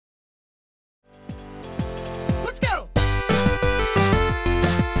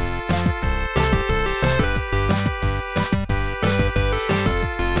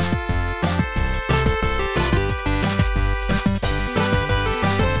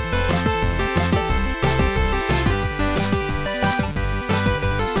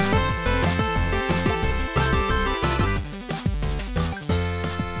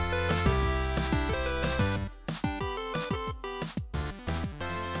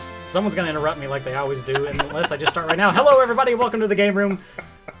Someone's going to interrupt me like they always do, unless I just start right now. Hello, everybody. Welcome to the game room.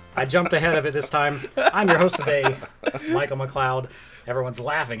 I jumped ahead of it this time. I'm your host today, Michael McLeod. Everyone's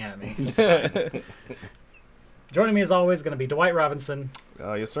laughing at me. Joining me, as always, going to be Dwight Robinson.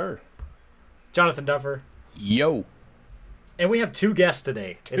 Yes, sir. Jonathan Duffer. Yo. And we have two guests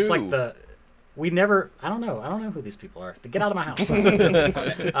today. Two. It's like I don't know who these people are. Get out of my house.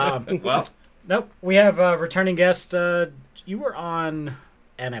 Well. Nope. We have a returning guest. You were on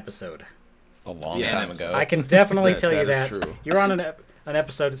an episode. A long time ago. I can definitely tell you that. True. You're on an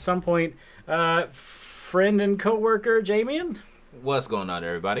episode at some point. Friend and co-worker, Jamien? What's going on,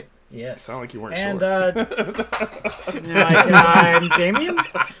 everybody? Yes. Sound like you weren't and, sure. I'm Jamien.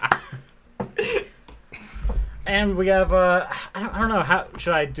 And we have, I don't know, how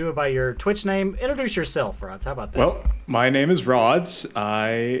should I do it by your Twitch name? Introduce yourself, Rods. How about that? Well, my name is Rods.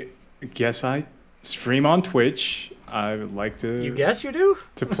 I guess I stream on Twitch. I would like to... You guess you do?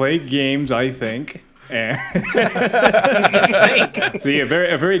 To play games, I think. And see, a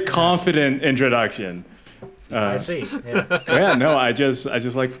very confident introduction. I see. Yeah. Yeah, no, I just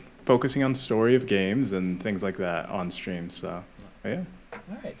like focusing on story of games and things like that on stream. So, yeah.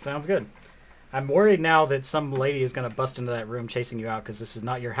 All right, sounds good. I'm worried now that some lady is going to bust into that room chasing you out because this is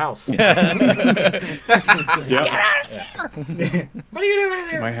not your house. Yeah. What are you doing in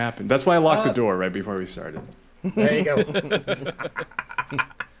there? Might happen. That's why I locked the door right before we started. There you go.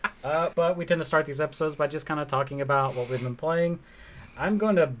 But we tend to start these episodes by just kind of talking about what we've been playing. I'm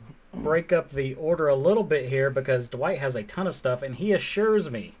going to break up the order a little bit here because Dwight has a ton of stuff, and he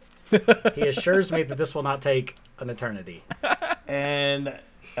assures me that this will not take an eternity. And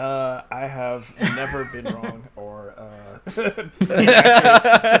I have never been wrong or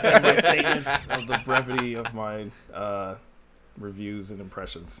inaccurate in my statements of the brevity of my reviews and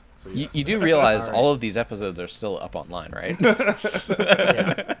impressions. So, yes. You do realize all of these episodes are still up online, right?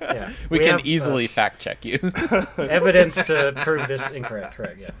 Yeah. We can have, easily fact check you. Evidence to prove this incorrect.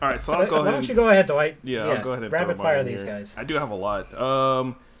 Correct, yeah. All right, so I'll go ahead. Why don't you go ahead, Dwight? Yeah, I'll go ahead and rapid throw fire mine these here. guys. I do have a lot.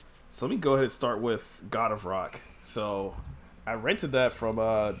 So let me go ahead and start with God of Rock. So I rented that from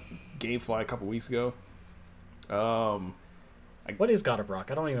GameFly a couple weeks ago. What is God of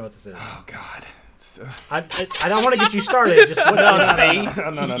Rock? I don't even know what this is. Oh God. I don't want to get you started. Just what See? No.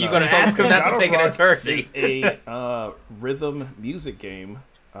 You're going to ask him not God to of take an Rock eternity. is a rhythm music game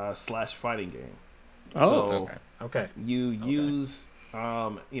 / fighting game. Oh, so Okay. you use,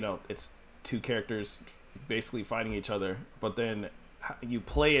 it's two characters basically fighting each other, but then you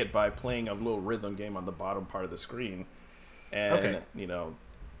play it by playing a little rhythm game on the bottom part of the screen. And,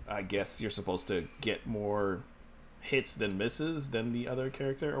 I guess you're supposed to get more hits than misses than the other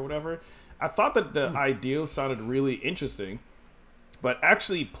character or whatever. I thought that the idea sounded really interesting, but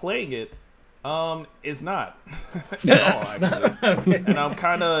actually playing it is not at all, actually. Okay. And I'm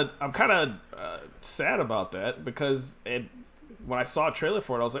kind of sad about that because when I saw a trailer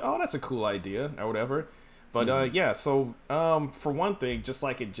for it, I was like, oh, that's a cool idea or whatever. But so for one thing, just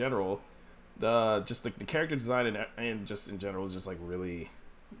like in general, the character design and just in general is just like really,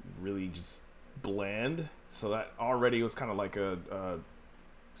 really just bland. So that already was kind of like a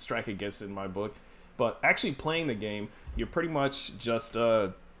strike against it in my book. But actually playing the game, you're pretty much just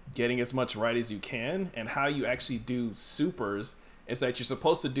getting as much right as you can. And how you actually do supers is that you're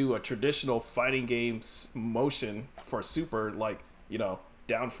supposed to do a traditional fighting game motion for super, like,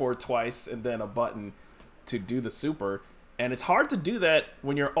 down forward twice and then a button to do the super. And it's hard to do that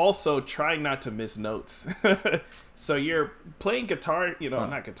when you're also trying not to miss notes. So you're playing guitar,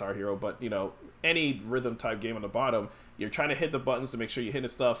 not Guitar Hero, but, any rhythm type game on the bottom. You're trying to hit the buttons to make sure you hit the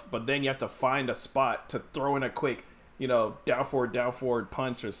stuff, but then you have to find a spot to throw in a quick, down forward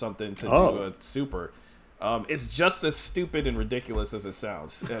punch or something to do a super. It's just as stupid and ridiculous as it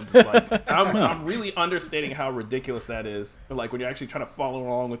sounds. And I'm really understating how ridiculous that is. Like when you're actually trying to follow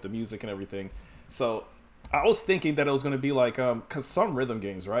along with the music and everything. So I was thinking that it was going to be like, because some rhythm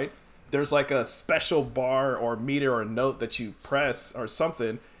games, right? There's like a special bar or meter or note that you press or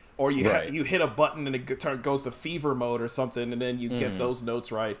something. Or you hit a button and the guitar goes to fever mode or something, and then you get those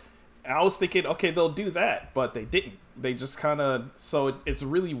notes right. I was thinking, okay, they'll do that, but they didn't. They just kind of... So it's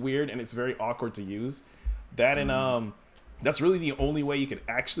really weird, and it's very awkward to use. That and that's really the only way you can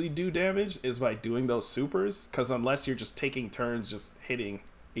actually do damage is by doing those supers, because unless you're just taking turns just hitting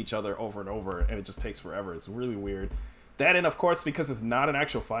each other over and over, and it just takes forever. It's really weird. That and, of course, because it's not an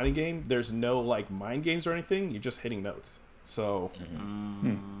actual fighting game, there's no, mind games or anything. You're just hitting notes. So,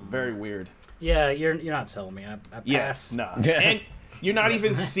 very weird. Yeah, you're not selling me. I pass. Nah. you're not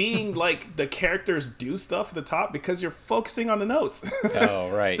even seeing like the characters do stuff at the top because you're focusing on the notes. Oh,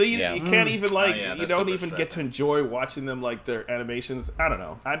 right. So you can't even like you don't even super get to enjoy watching them like their animations. I don't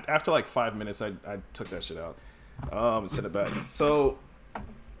know. After like 5 minutes, I took that shit out and sent it back. So,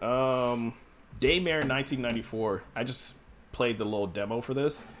 Daymare 1994. I just played the little demo for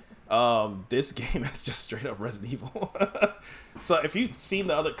this. This game is just straight up Resident Evil. So if you've seen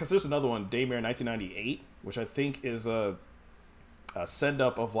the other, because there's another one, Daymare 1998, which I think is a send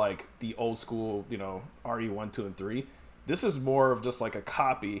up of like the old school, RE1, 2, and 3. This is more of just like a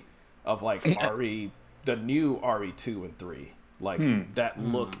copy of like the new RE2 and 3, like that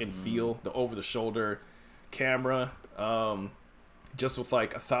look and feel, the over the shoulder camera, just with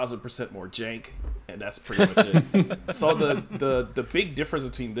like 1,000% more jank, and that's pretty much it. So the big difference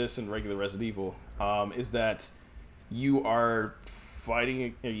between this and regular Resident Evil is that you are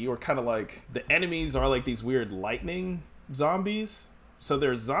fighting, you are kind of like, the enemies are like these weird lightning zombies. So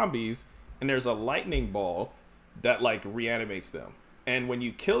there's zombies and there's a lightning ball that like reanimates them. And when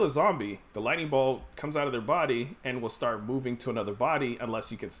you kill a zombie, the lightning ball comes out of their body and will start moving to another body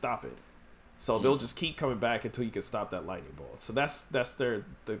unless you can stop it. So they'll just keep coming back until you can stop that lightning bolt. So that's the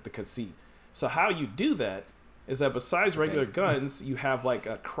conceit. So how you do that is that besides regular guns, you have like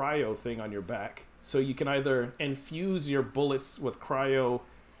a cryo thing on your back. So you can either infuse your bullets with cryo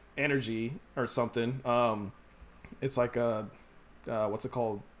energy or something. It's like a what's it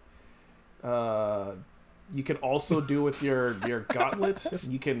called? You can also do with your gauntlet.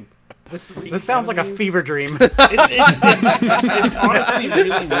 You can. This sounds like a fever dream. It's honestly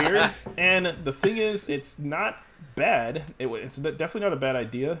really weird, and the thing is, it's not bad. It's definitely not a bad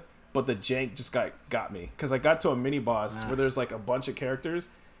idea, but the jank just got me because I got to a mini boss where there's like a bunch of characters,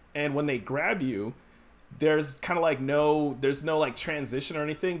 and when they grab you, there's kind of like there's no like transition or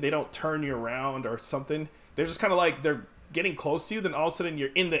anything. They don't turn you around or something. They're just kind of like they're getting close to you, then all of a sudden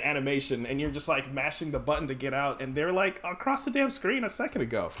you're in the animation and you're just like mashing the button to get out, and they're like across the damn screen a second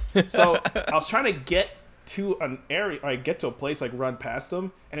ago. So I was trying to get to an area, like get to a place, like run past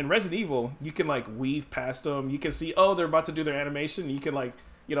them, and in Resident Evil you can like weave past them. You can see, oh, they're about to do their animation. You can like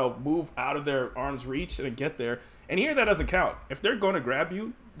move out of their arm's reach and get there. And here that doesn't count. If they're going to grab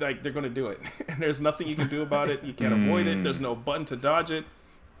you, like they're going to do it, and there's nothing you can do about it. You can't avoid it. There's no button to dodge it.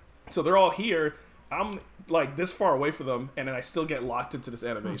 So they're all here. I'm like this far away from them, and then I still get locked into this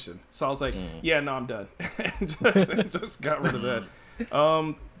animation. So I was like, yeah, no, I'm done. And just got rid of that.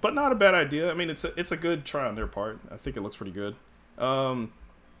 But not a bad idea. I mean, it's a good try on their part. I think it looks pretty good.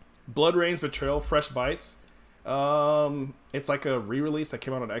 Blood Rain's Betrayal, Fresh Bites. It's like a re-release that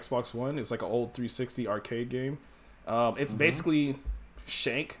came out on Xbox One. It's like an old 360 arcade game. It's basically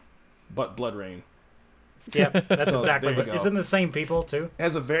Shank, but Blood Rain. Yeah, that's So exactly. there you go. Isn't the same people too? It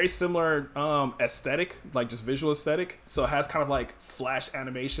has a very similar aesthetic, like just visual aesthetic. So it has kind of like Flash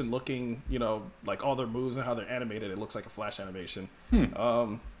animation looking, like all their moves and how they're animated. It looks like a Flash animation.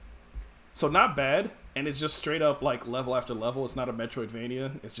 So not bad, and it's just straight up like level after level. It's not a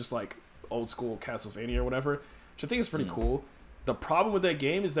Metroidvania. It's just like old school Castlevania or whatever, which I think is pretty cool. The problem with that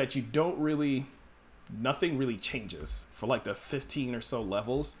game is that nothing really changes for like the 15 or so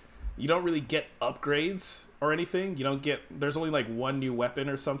levels. You don't really get upgrades or anything. There's only like one new weapon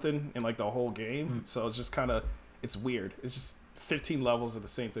or something in like the whole game. So it's just it's weird. It's just 15 levels of the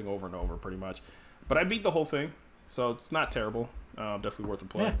same thing over and over pretty much. But I beat the whole thing, so it's not terrible. Definitely worth a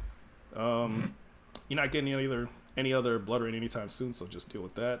play. Yeah. You're not getting any other Blood Rain anytime soon, so just deal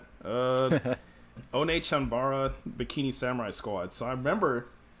with that. One Chanbara Bikini Samurai Squad. So I remember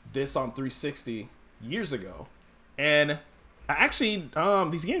this on 360 years ago, and actually,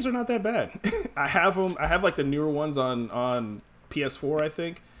 these games are not that bad. I have them. I have like the newer ones on PS4, I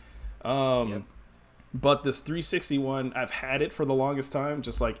think. But this 360 one, I've had it for the longest time,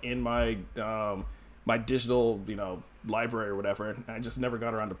 just like in my my digital, library or whatever. And I just never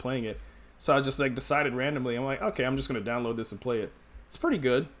got around to playing it. So I just like decided randomly. I'm like, okay, I'm just gonna download this and play it. It's pretty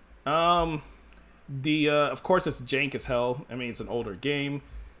good. Of course, it's jank as hell. I mean, it's an older game.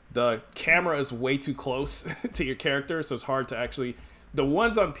 The camera is way too close to your character, so it's hard to actually. The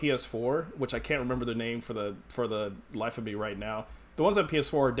ones on PS4, which I can't remember the name for the life of me right now. The ones on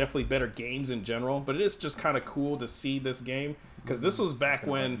PS4 are definitely better games in general, but it is just kind of cool to see this game because this was back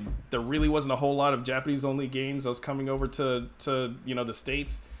when there really wasn't a whole lot of Japanese-only games that was coming over to the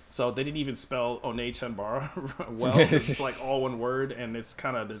States. So they didn't even spell One Chanbara well. It's just like all one word, and it's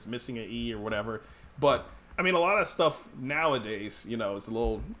kind of there's missing an E or whatever. But I mean, a lot of stuff nowadays, it's a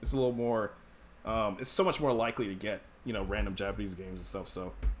little more, it's so much more likely to get, random Japanese games and stuff.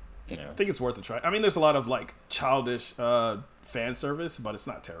 So I think it's worth a try. I mean, there's a lot of like childish fan service, but it's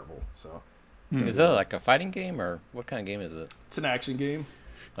not terrible. So Is it like a fighting game, or what kind of game is it? It's an action game.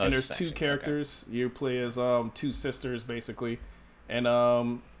 Oh, And it's there's just two action. characters. You play as two sisters, basically.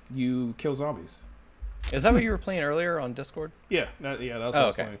 And you kill zombies. Okay. Is that what you were playing earlier on Discord? Yeah, that was what Oh, I was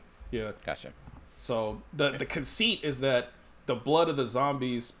okay. playing. Yeah. Gotcha. So the conceit is that the blood of the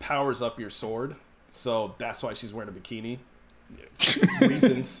zombies powers up your sword. So that's why she's wearing a bikini.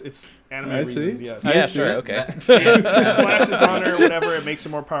 Reasons. It's anime I see. reasons, yes. Yeah, sure, okay. It splashes on her, whatever. It makes her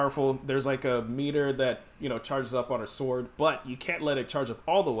more powerful. There's like a meter that charges up on her sword, but you can't let it charge up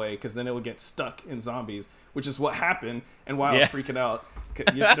all the way because then it will get stuck in zombies, which is what happened. And why I was freaking out,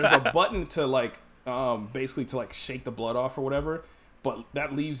 there's a button to basically to shake the blood off or whatever, but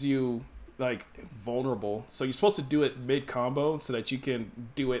that leaves you vulnerable. So you're supposed to do it mid combo so that you can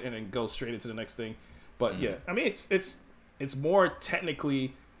do it and then go straight into the next thing. But yeah, I mean it's more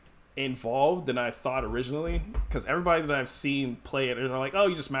technically involved than I thought originally, because everybody that I've seen play it, they're like, oh,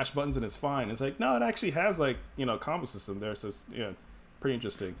 you just mash buttons and it's fine. It's like, no, it actually has a combo system there, so it's pretty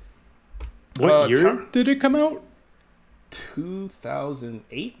interesting. What year did it come out?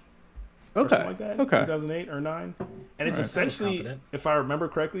 2008 Okay. or something like that. Okay. 2008 or 9, and it's essentially, confident. if I remember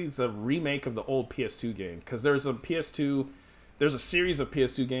correctly, it's a remake of the old PS2 game, because there's a series of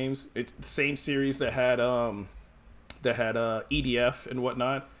PS2 games. It's the same series that had EDF and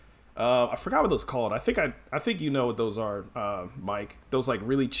whatnot. I forgot what those called. I think you know what those are, Mike. Those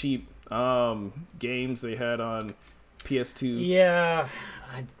really cheap games they had on PS2. Yeah.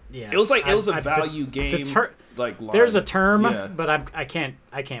 It was a value game. There's a term, Yeah. but I can't.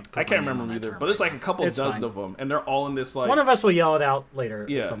 I can't remember them either. But there's a couple dozen of them, and they're all in this One of us will yell it out later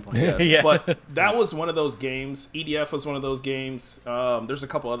at some point. Yeah. Yeah. But that was one of those games. EDF was one of those games. There's a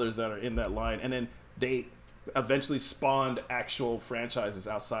couple others that are in that line, and then they eventually spawned actual franchises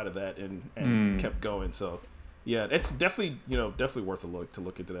outside of that and kept going. So yeah, it's definitely worth a look to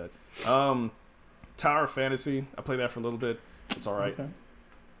look into that. Tower of Fantasy, I played that for a little bit. It's all right. Okay.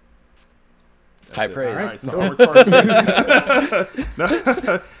 High All praise. right, so Armored Core 6.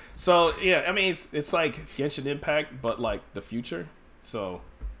 No. So yeah, I mean it's like Genshin Impact, but the future. So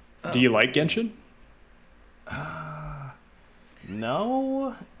Do you like Genshin?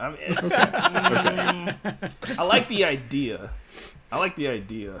 no, I mean it's, I like the idea. I like the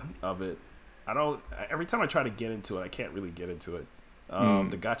idea of it. I don't. Every time I try to get into it, I can't really get into it.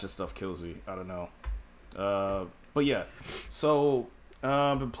 The gacha stuff kills me. I don't know. But yeah, so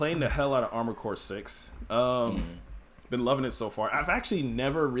I've been playing the hell out of Armored Core 6. Been loving it so far. I've actually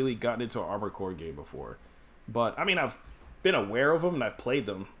never really gotten into an Armored Core game before, but I mean I've been aware of them and I've played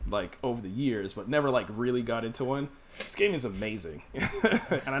them over the years, but never really got into one. This game is amazing,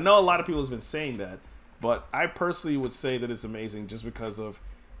 and I know a lot of people have been saying that, but I personally would say that it's amazing just because of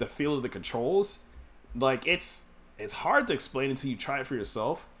the feel of the controls. It's hard to explain until you try it for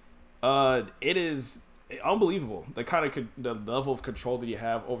yourself. It is unbelievable, the level of control that you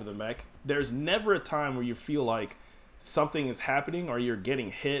have over the mech. There's never a time where you feel like something is happening or you're getting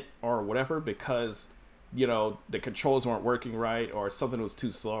hit or whatever because the controls weren't working right or something was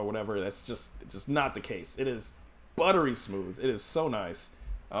too slow or whatever. That's just not the case. It is buttery smooth. It is so nice.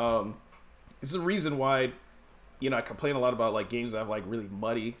 It's the reason why I complain a lot about games that have really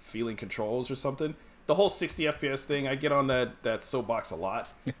muddy feeling controls or something. The whole 60 FPS thing, I get on that soapbox a lot,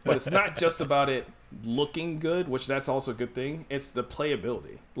 but it's not just about it looking good, which that's also a good thing. It's the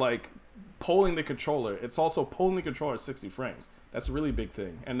playability, pulling the controller. It's also pulling the controller at 60 frames. That's a really big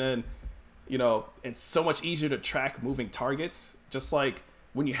thing. And then, it's so much easier to track moving targets. Just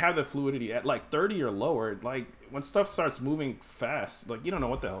when you have the fluidity at 30 or lower, when stuff starts moving fast, you don't know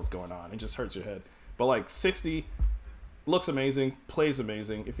what the hell's going on. It just hurts your head. But 60 looks amazing, plays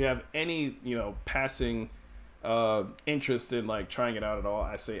amazing. If you have any, passing interest in trying it out at all,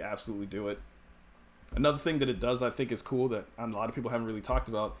 I say absolutely do it. Another thing that it does, I think, is cool that a lot of people haven't really talked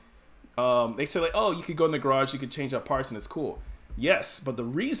about. They say oh, you could go in the garage, you could change out parts, and it's cool. Yes, but the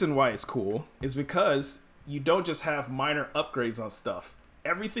reason why it's cool is because you don't just have minor upgrades on stuff.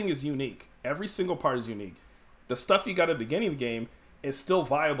 Everything is unique. Every single part is unique. The stuff you got at the beginning of the game is still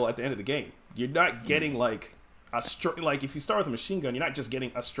viable at the end of the game. You're not getting if you start with a machine gun, you're not just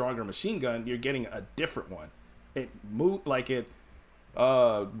getting a stronger machine gun. You're getting a different one. It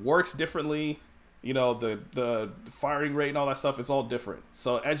works differently. The firing rate and all that stuff is all different.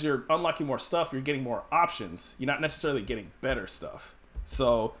 So as you're unlocking more stuff, you're getting more options. You're not necessarily getting better stuff.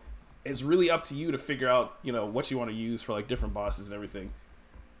 So it's really up to you to figure out, what you want to use for different bosses and everything.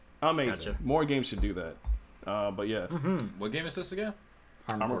 Amazing. Gotcha. More games should do that. But yeah. What game is this again?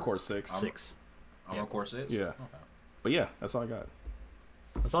 Armored Core 6. Armored Core 6? Yeah. Okay. But yeah, that's all I got.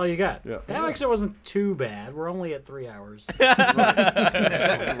 That's all you got. Yeah. That actually wasn't too bad. We're only at 3 hours.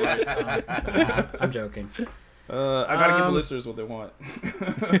 talking. I gotta give the listeners what they want.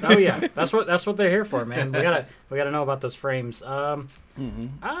 Oh yeah, that's what they're here for, man. We gotta know about those frames.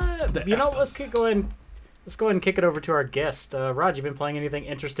 Let's go ahead and kick it over to our guest. Rod, you been playing anything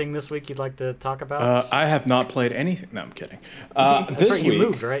interesting this week you'd like to talk about? I have not played anything. No, I'm kidding. That's this right, week, you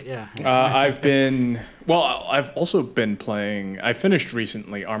moved, right? Yeah. I've also been playing. I finished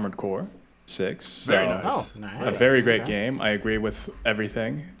recently Armored Core 6. So Very nice. Oh, nice. A very great Okay. game. I agree with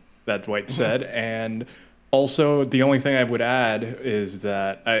everything that Dwight said, and also the only thing I would add is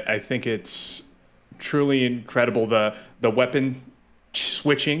that I think it's truly incredible the weapon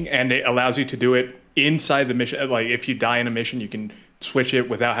switching, and it allows you to do it inside the mission. Like if you die in a mission, you can switch it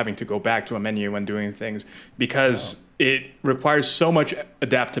without having to go back to a menu and doing things, because it requires so much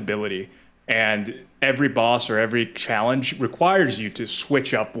adaptability, and every boss or every challenge requires you to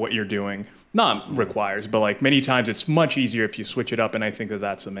switch up what you're doing. Not requires, but like many times it's much easier if you switch it up, and I think that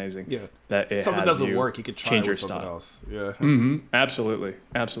that's amazing. Yeah. That it Something has doesn't you work, you could try change your with something style. else. Yeah. Absolutely.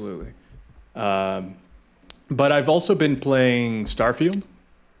 But I've also been playing Starfield.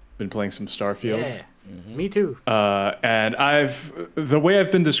 Been playing some Starfield. Yeah. Me too. And the way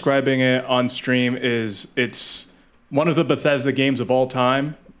I've been describing it on stream is it's one of the Bethesda games of all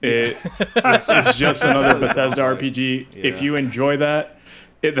time. It's just another Bethesda RPG. Yeah. If you enjoy that,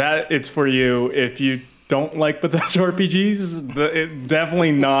 it's for you. If you don't like Bethesda RPGs, it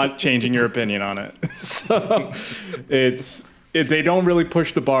definitely not changing your opinion on it. So they don't really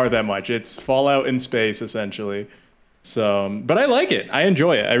push the bar that much. It's Fallout in space essentially. So, but I like it. I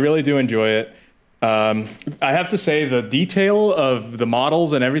enjoy it. I really do enjoy it. I have to say the detail of the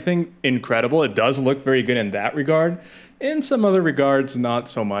models and everything, incredible. It does look very good in that regard. In some other regards, not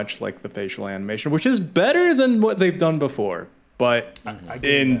so much, like the facial animation, which is better than what they've done before. But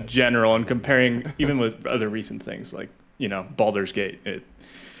in general, and comparing even with other recent things like, Baldur's Gate,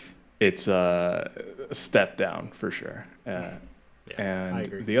 it's a step down for sure. I And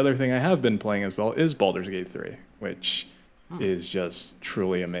agree. the other thing I have been playing as well is Baldur's Gate 3, which is just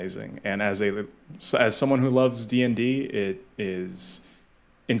truly amazing. And as someone who loves D&D, it is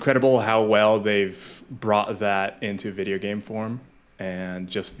incredible how well they've brought that into video game form, and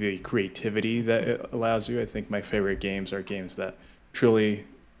just the creativity that it allows you. I think my favorite games are games that truly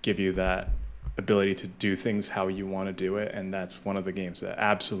give you that ability to do things how you want to do it, and that's one of the games that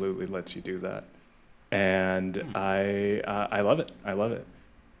absolutely lets you do that. And I love it. I love it.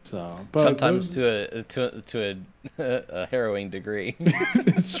 So, but Sometimes to a harrowing degree.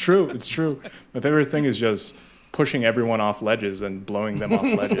 it's true. It's true. My favorite thing is just pushing everyone off ledges and blowing them off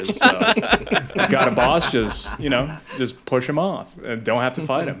ledges. So, got a boss, just push him off and don't have to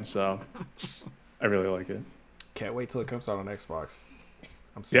fight him. So, I really like it. Can't wait till it comes out on Xbox.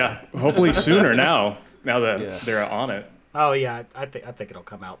 I'm Yeah, hopefully sooner now that Yeah. they're on it. Oh yeah, I think it'll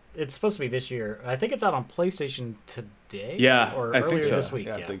come out. It's supposed to be this year. I think it's out on PlayStation today. Yeah, or I think earlier so. this week.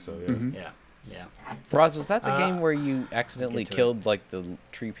 Yeah, Yeah, I think so. Yeah. yeah. Roz, was that the game where you I'll accidentally get to killed like the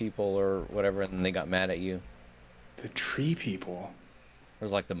tree people or whatever, and they got mad at you? The tree people. It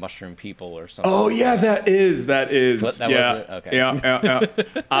was like the mushroom people or something. Oh yeah, that is. That was yeah. it? Okay. Yeah.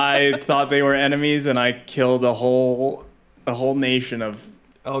 I thought they were enemies, and I killed a whole nation of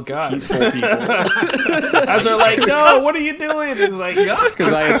Oh God! peaceful people. As they're like, no, what are you doing? It's like, no.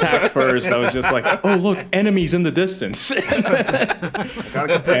 Because I attacked first. I was just like, oh look, enemies in the distance.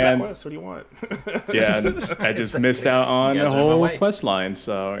 Gotta complete this quest. What do you want? Yeah, and I just missed out on You the guys are in my whole way. quest line.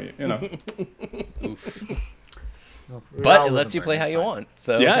 So Oof. We're But all it lets you living play how it's you fine. want.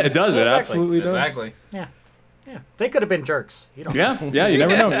 So yeah, it does. It Exactly. absolutely does. Exactly. Yeah. They could have been jerks. You don't. Yeah, you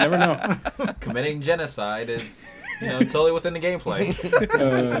never know. You never know. Committing genocide is, totally within the gameplay.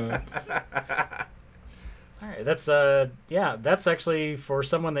 All right. That's actually for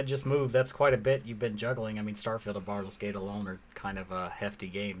someone that just moved. That's quite a bit you've been juggling. I mean, Starfield and Baldur's Gate alone are kind of hefty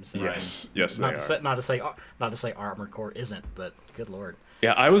games. Yes, they are. Not to say Armored Core isn't, but good lord.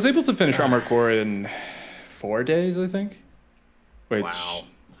 Yeah, I was able to finish Armored Core in 4 days, I think. Which Wow.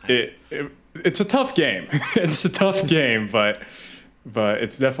 it's a tough game. It's a tough game, but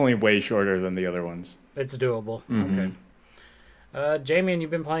it's definitely way shorter than the other ones. It's doable. Okay. Jamien,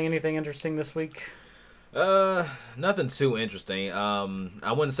 you've been playing anything interesting this week? Nothing too interesting.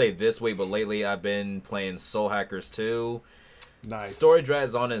 I wouldn't say this week, but lately I've been playing Soul Hackers 2. Nice. Story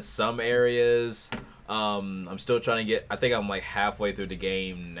drags on in some areas. I'm still trying to get. I think I'm like halfway through the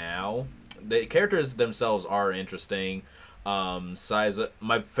game now. The characters themselves are interesting. Saizo,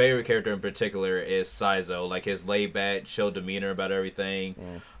 my favorite character in particular is Saizo. Like his laid back, chill demeanor about everything.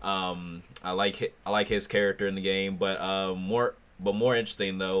 I like his character in the game, but more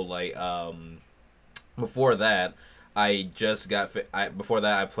interesting though. Like before that, I just got before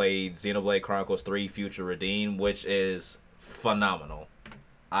that I played Xenoblade Chronicles 3 Future Redeem, which is phenomenal.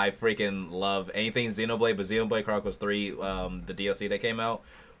 I freaking love anything Xenoblade, but Xenoblade Chronicles 3, the DLC that came out,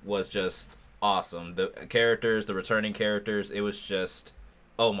 was just awesome. The characters, the returning characters, it was just,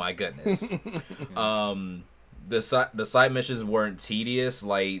 oh my goodness. The side missions weren't tedious.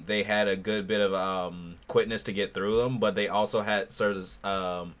 Like, they had a good bit of quickness to get through them, but they also had served as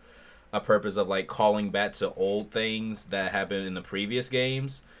a purpose of like calling back to old things that happened in the previous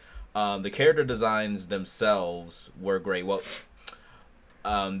games. The character designs themselves were great. Well,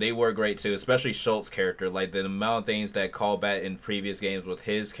 they were great too, especially Schultz's character. Like, the amount of things that called back in previous games with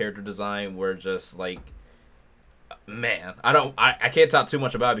his character design were just like, man, I can't talk too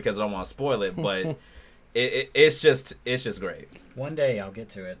much about it because I don't want to spoil it, but it's just great. One day I'll get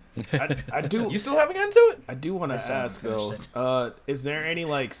to it. I do. You still haven't gotten to it? I do want to ask though. Is there any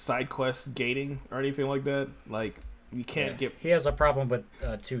like side quest gating or anything like that? Like, you can't get. He has a problem with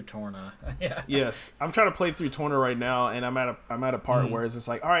 2 Torna. Yeah. Yes, I'm trying to play through Torna right now, and I'm at a part where it's just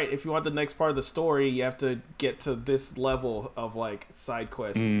like, all right, if you want the next part of the story, you have to get to this level of like side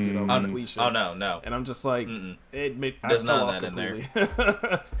quest, completion. Oh no. And I'm just like, I There's fell none off of that in there.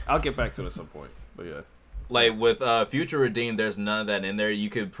 completely. I'll get back to it at some point, but yeah. Like, with Future Redeem, there's none of that in there. You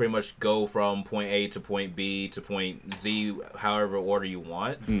could pretty much go from point A to point B to point Z, however order you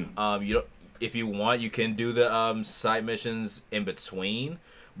want. If you want, you can do the side missions in between,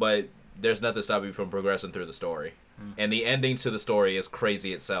 but there's nothing stopping you from progressing through the story. And the ending to the story is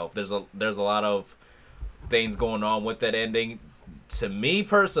crazy itself. There's a lot of things going on with that ending. To me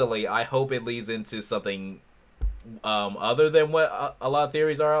personally, I hope it leads into something other than what a lot of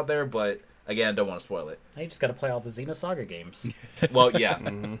theories are out there, but again, don't want to spoil it. Now you just got to play all the Xenosaga games. Well, yeah.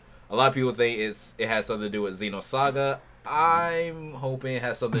 A lot of people think it has something to do with Xenosaga. I'm hoping it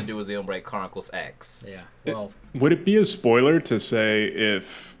has something to do with Xenoblade Chronicles X. Yeah. Well, Would it be a spoiler to say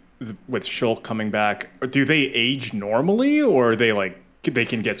if with Shulk coming back, do they age normally, or are they like they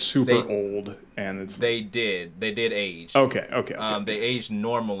can get super old and it's they did age. Okay. They aged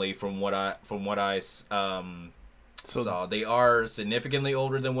normally from what I saw. They are significantly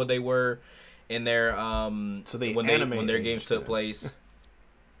older than what they were in their when their games took place.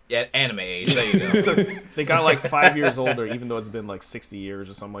 Yeah, anime age. There you go. So they got like 5 years older, even though it's been like 60 years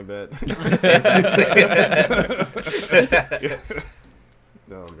or something like that. Exactly.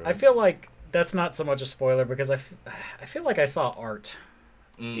 Oh, God. I feel like that's not so much a spoiler because I feel like I saw art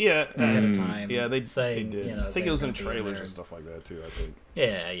Yeah, ahead of time. yeah, they saying, did. you know, I think they're it was in gonna be trailers there. and stuff like that too. I think.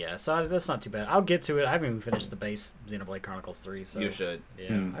 Yeah. So that's not too bad. I'll get to it. I haven't even finished the base Xenoblade Chronicles 3. So You should.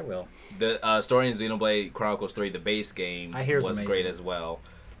 Yeah, I will. The story in Xenoblade Chronicles 3, the base game, I hear it's was amazing. great as well.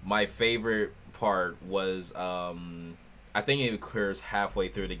 My favorite part was, I think it occurs halfway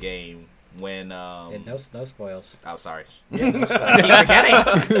through the game when... Yeah, no spoils. Oh, sorry. Yeah, no spoils. I keep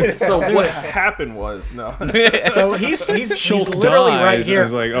forgetting. So what happened was no. So he's Shulk literally right dies, here. and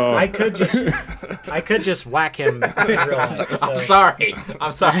it's like, oh. I could just whack him in real life. I'm So.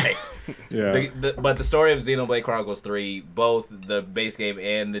 sorry. Yeah. But the story of Xenoblade Chronicles 3, both the base game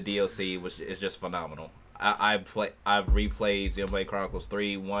and the DLC, is just phenomenal. I've replayed Xenoblade Chronicles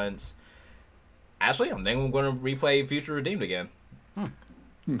 3 once. Actually, I'm thinking I'm going to replay Future Redeemed again.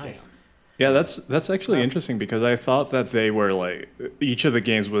 Nice. Yeah, that's actually interesting because I thought that they were like each of the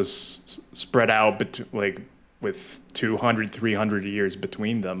games was spread out like with 200, 300 years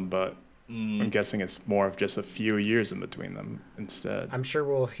between them, but I'm guessing it's more of just a few years in between them instead. I'm sure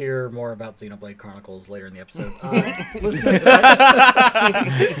we'll hear more about Xenoblade Chronicles later in the episode.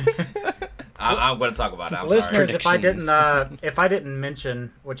 I'm going to talk about it. I'm Listeners, sorry. if I didn't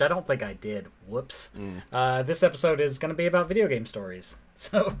mention, which I don't think I did, whoops. This episode is going to be about video game stories,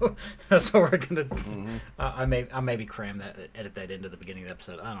 so that's what we're going to. I maybe cram that, edit that into the beginning of the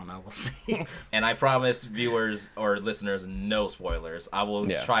episode. I don't know. We'll see. And I promise viewers or listeners no spoilers. I will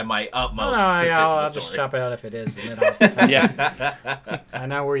Yeah. try my Oh, utmost no, to stick to the I'll story. just chop it out if it is. And then I'll, Yeah. I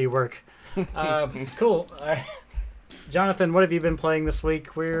know where you work. Cool. Jonathan, what have you been playing this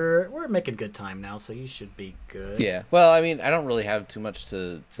week? We're making good time now, so you should be good. Yeah. Well, I mean, I don't really have too much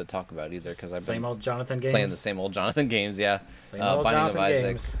to talk about either because I've Same been old Jonathan games. playing the same old Jonathan games. Yeah. Same old Binding Jonathan of Isaac.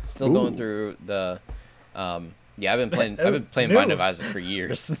 games. Still going through the. Yeah, I've been playing new. Binding of Isaac for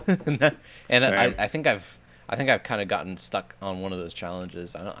years, and Same. I think I've kind of gotten stuck on one of those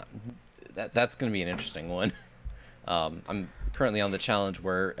challenges. That's going to be an interesting one. I'm currently on the challenge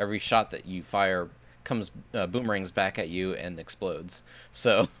where every shot that you fire comes boomerangs back at you and explodes.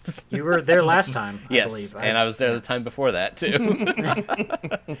 So You were there last time, I yes, believe. and I was there the time before that too.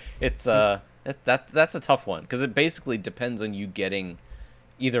 It's that's a tough one because it basically depends on you getting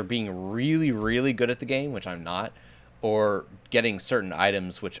either being really really good at the game, which I'm not, or getting certain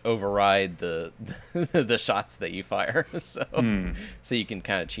items which override the the shots that you fire. So so you can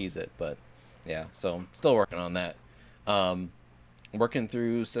kind of cheese it. But yeah, so I'm still working on that. Working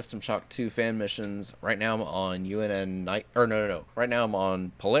through System Shock 2 fan missions. Right now I'm on UNN Night... Or no. Right now I'm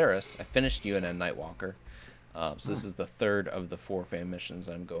on Polaris. I finished UNN Nightwalker. So this is the third of the 4 fan missions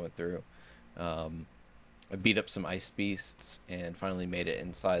that I'm going through. I beat up some ice beasts and finally made it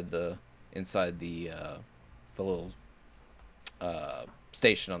inside the little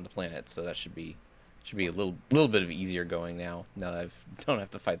station on the planet. So that should be a little bit of easier going now that I don't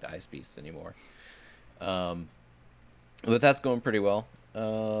have to fight the ice beasts anymore. But that's going pretty well.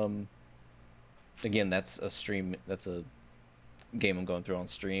 Again, that's a game I'm going through on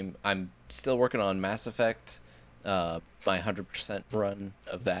stream. I'm still working on Mass Effect, my 100% run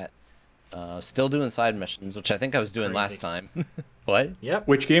of that. Still doing side missions, which I think I was doing last time. What? Yep.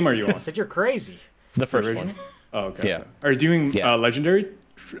 Which game are you on? I said you're crazy. The first one. Oh, okay. Yeah. Okay. Are you doing Legendary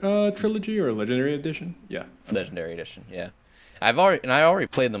Trilogy or Legendary Edition? Yeah. Legendary Edition, yeah. I already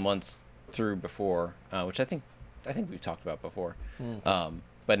played them once through before, which I think we've talked about before.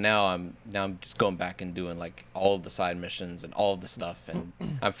 But now I'm just going back and doing like all of the side missions and all of the stuff, and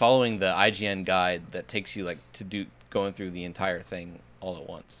I'm following the IGN guide that takes you like going through the entire thing all at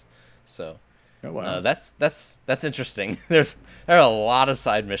once. So that's interesting. There are a lot of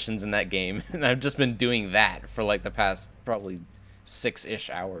side missions in that game, and I've just been doing that for like the past probably 6-ish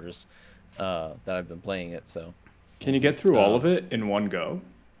hours that I've been playing it. So can you get through all of it in one go?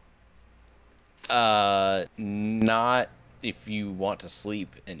 Not if you want to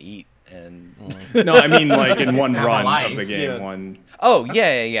sleep and eat and. No, I mean like in one run life. of the game. Yeah. One. Oh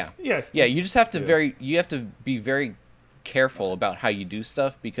yeah. Yeah. You just have to you have to be very careful about how you do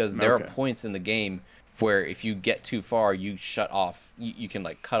stuff, because there are points in the game where if you get too far, you shut off. You can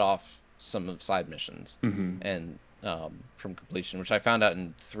like cut off some of side missions and from completion, which I found out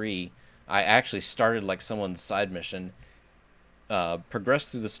in 3. I actually started like someone's side mission.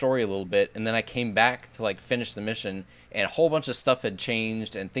 Progressed through the story a little bit, and then I came back to like finish the mission, and a whole bunch of stuff had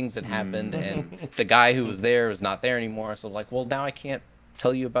changed and things had happened, and the guy who was there was not there anymore. So I'm like, well, now I can't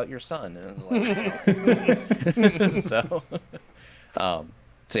tell you about your son. And I'm like, so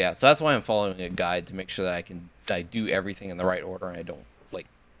that's why I'm following a guide, to make sure that I do everything in the right order, and I don't like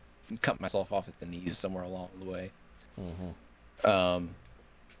cut myself off at the knees somewhere along the way.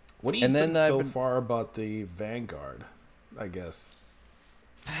 What do you think so far about the Vanguard? I guess.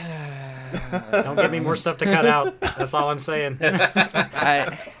 Don't give me more stuff to cut out. That's all I'm saying. It's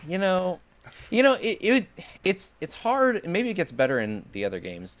hard. Maybe it gets better in the other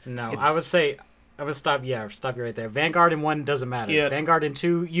games. No, I would stop. Yeah, stop you right there. Vanguard in 1 doesn't matter. Yeah. Vanguard in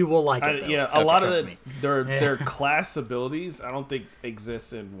 2, you will like it. A lot of their class abilities, I don't think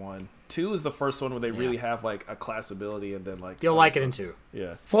exists in 1. 2 is the first one where they really have like a class ability, and then like you'll like it in 2.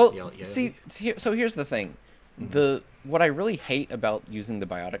 Yeah. Well, so here's the thing. What I really hate about using the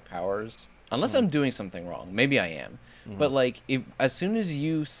biotic powers, unless I'm doing something wrong, maybe I am, but like as soon as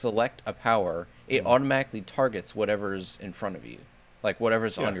you select a power, it automatically targets whatever's in front of you, like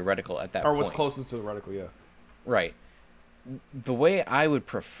whatever's on your reticle at that point. Or what's closest to the reticle, yeah. Right. The way I would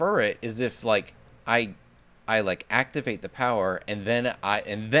prefer it is if like I like activate the power and then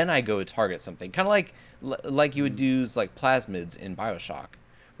I go target something, kind of like you would use like plasmids in BioShock,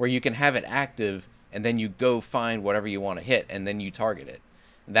 where you can have it active and then you go find whatever you want to hit, and then you target it.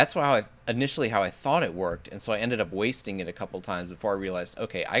 That's initially how I thought it worked, and so I ended up wasting it a couple times before I realized,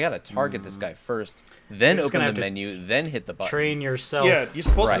 okay, I gotta target this guy first, then open the menu, then hit the button. Train yourself. Yeah, you're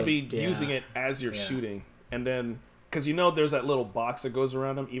supposed to be using it as you're shooting, and then because there's that little box that goes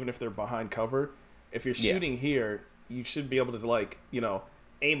around them, even if they're behind cover. If you're shooting here, you should be able to like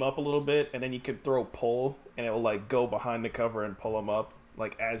aim up a little bit, and then you can throw pull, and it will like go behind the cover and pull them up.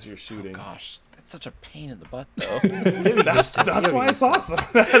 Like as you're shooting. Oh, gosh, that's such a pain in the butt, though. that's why it's awesome.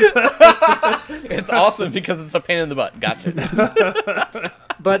 It's awesome because it's a pain in the butt. Gotcha.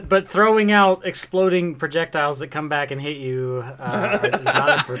 But throwing out exploding projectiles that come back and hit you is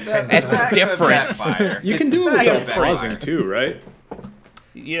not a pain. It's different. You can do it without pausing too, right?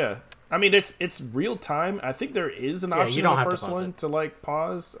 Yeah. I mean, it's real time. I think there is an option in the first one to like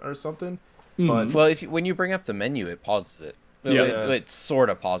pause or something. But well, when you bring up the menu, it pauses it. It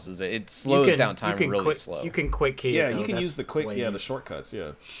sort of pauses it. It slows down time really slow. You can quick key. Yeah, you can use the quick. The shortcuts.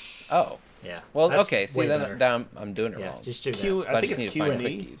 Yeah. Oh. Yeah. Well, okay. See, then I'm doing it wrong. Just do that. So I think it's Q and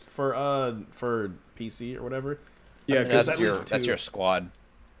E for PC or whatever. Yeah, because that's your squad.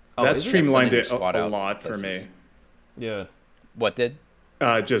 That streamlined it a lot for me. Yeah. What did?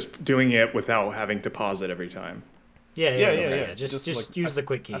 Just doing it without having to pause it every time. Yeah. Just use the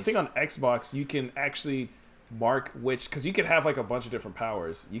quick keys. I think on Xbox you can actually mark which, because you can have like a bunch of different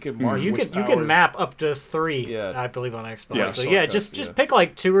powers. You can mark You which can powers, map up to 3, Yeah. I believe, on Xbox. Yeah, So yeah, shortcuts, just pick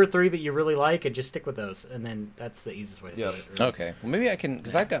like 2 or 3 that you really like and just stick with those, and then that's the easiest way to do it. Really. Okay, well, maybe I can,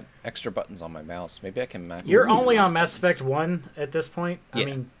 because I've got extra buttons on my mouse. Maybe I can map. You're them to only mouse on Mass buttons. Effect 1 at this point. I Yeah.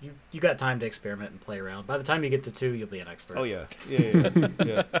 mean, you got time to experiment and play around. By the time you get to 2, you'll be an expert. Oh yeah,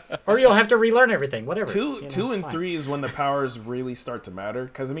 yeah. Or you'll have to relearn everything, whatever. Two, you know, two, it's and fine. 3 is when the powers really start to matter.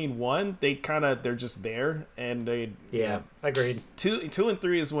 Because I mean, 1, they're just there, and they Yeah, agreed. 2 and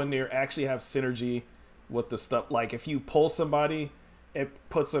 3 is when they actually have synergy with the stuff. Like if you pull somebody, it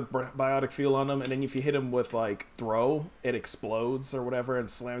puts a biotic field on them, and then if you hit them with like throw, it explodes or whatever and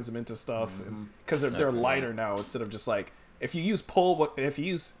slams them into stuff. Because they're lighter now instead of just like if you use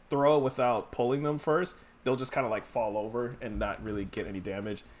throw without pulling them first, they'll just kind of like fall over and not really get any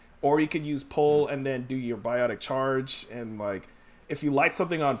damage. Or you could use pull and then do your biotic charge, and like if you light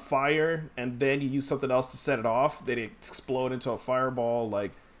something on fire and then you use something else to set it off, then it explode into a fireball.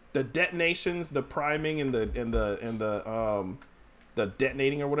 Like the detonations, the priming, and the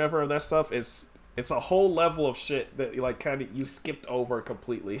detonating or whatever of that stuff it's a whole level of shit that you like kind of you skipped over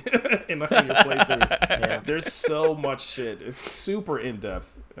completely in your playthroughs. Yeah. There's so much shit. It's super in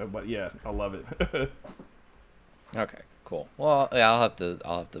depth, but yeah, I love it. Okay, cool. Well, yeah, I'll have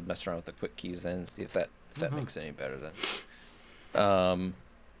to mess around with the quick keys then and see if that makes it any better then. I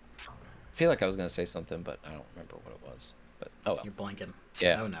feel like I was gonna say something, but I don't remember what it was. But oh well. You're blanking.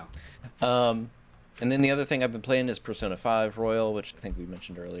 Yeah. Oh no. And then the other thing I've been playing is Persona 5 Royal, which I think we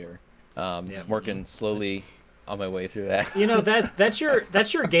mentioned earlier. Working slowly on my way through that. You know that's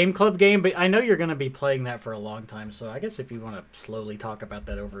your game club game, but I know you're going to be playing that for a long time. So I guess if you want to slowly talk about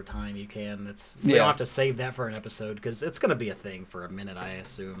that over time, you can. We don't have to save that for an episode because it's going to be a thing for a minute, I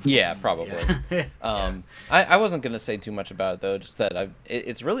assume. Yeah, probably. Yeah. I wasn't going to say too much about it though, just that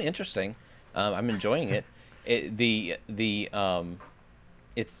it's really interesting. I'm enjoying it.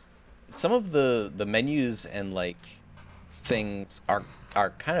 It's some of the menus and like things are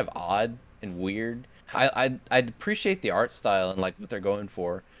kind of odd and weird. I appreciate the art style and like what they're going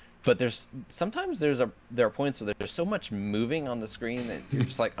for, but sometimes there are points where there's so much moving on the screen that you're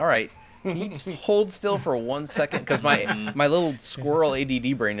just like, all right, can you just hold still for 1 second? Because my little squirrel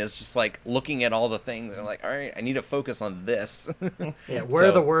ADD brain is just like looking at all the things, and I'm like, all right, I need to focus on this. Yeah, where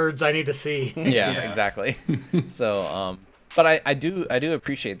are the words I need to see? Yeah, exactly. So, but I do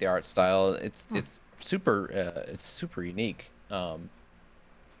appreciate the art style. It's super unique.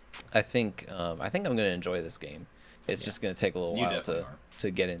 I think I'm going to enjoy this game. It's just going to take a little while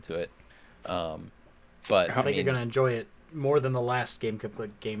to get into it. But I think you're going to enjoy it more than the last game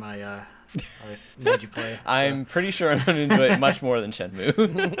I made you play. So. I'm pretty sure I'm going to enjoy it much more than Shenmue.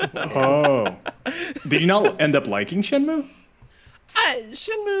 Oh. Did you not end up liking Shenmue?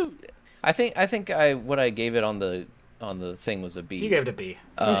 Shenmue, I think what I gave it on the thing was a B. You gave it a B.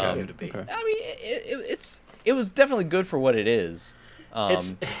 You gave it a B. Okay. I mean, it was definitely good for what it is. I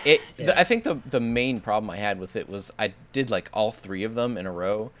think the main problem I had with it was I did like all 3 of them in a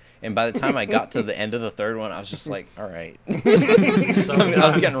row, and by the time I got to the end of the 3rd one, I was just like, all right. So I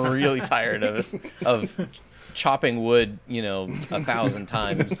was getting really tired of chopping wood, 1,000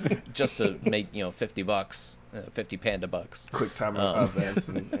 times just to make $50, 50 panda bucks. Quick time events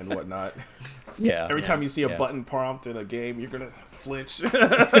and whatnot. Yeah. Every time you see a button prompt in a game, you're gonna flinch.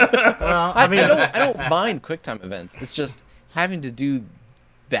 well, I mean, I don't mind QuickTime events. It's just having to do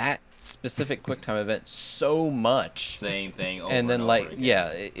that specific QuickTime event so much, Same thing over and then over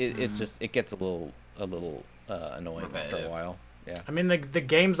again. it's just it gets a little annoying after a Repetitive. while. Yeah. I mean, the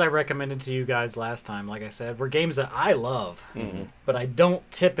games I recommended to you guys last time, like I said, were games that I love, but I don't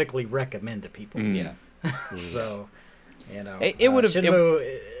typically recommend to people. Yeah. So, It would've-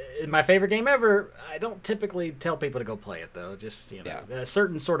 Shenmue, my favorite game ever. I don't typically tell people to go play it though. Just a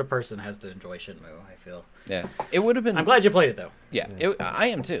certain sort of person has to enjoy Shenmue, I feel. Yeah. It would have been. I'm glad you played it though. Yeah, I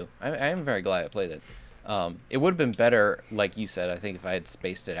am too. I am very glad I played it. It would have been better, like you said, I think, if I had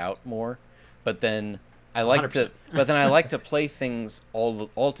spaced it out more. But then I like 100%. to play things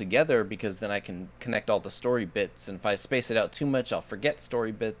all together, because then I can connect all the story bits. And if I space it out too much, I'll forget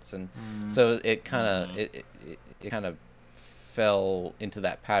story bits, and so it kind of fell into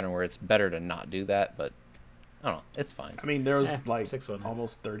that pattern where it's better to not do that. But I don't know, it's fine. I mean, there was 6-1.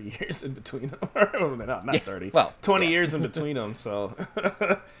 almost 30 years in between them. not 30. Well, 20 years in between them. So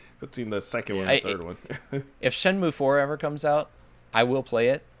between the second one and the third one. If Shenmue 4 ever comes out, I will play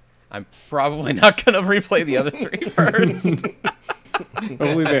it. I'm probably not going to replay the other 3 first.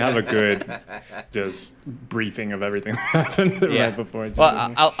 Hopefully they have a good just briefing of everything that happened right before.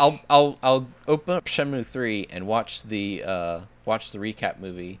 Well, I'll open up Shenmue 3 and watch the recap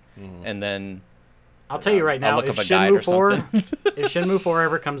movie, and then I'll tell you right now, look if up a guide or Shenmue 4, something. if Shenmue 4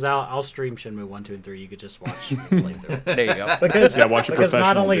 ever comes out, I'll stream Shenmue 1, 2, and 3. You could just watch me play through it. There you go. Because, watch a because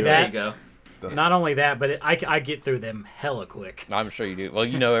not professional only do it. There you that, go. not only that, but I get through them hella quick. I'm sure you do. Well,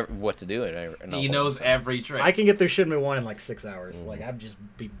 you know what to do. He knows every trick. I can get through Shenmue 1 in like 6 hours. Like, I'm just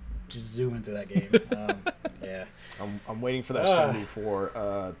zooming through that game. Yeah. I'm waiting for that Shenmue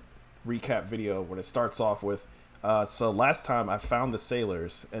 4 recap video when it starts off with. So last time I found the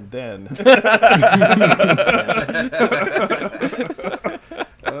sailors, and then.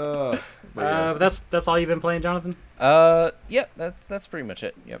 That's all you've been playing, Jonathan? Yeah, that's pretty much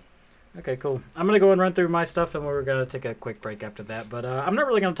it. Yep. Okay, cool. I'm going to go and run through my stuff, and we're going to take a quick break after that. But I'm not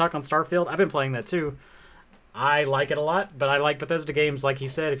really going to talk on Starfield. I've been playing that too. I like it a lot, but I like Bethesda games. Like he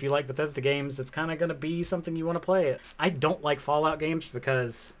said, if you like Bethesda games, it's kind of going to be something you want to play. I don't like Fallout games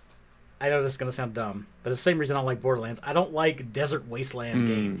because I know this is going to sound dumb, but it's the same reason I don't like Borderlands. I don't like desert wasteland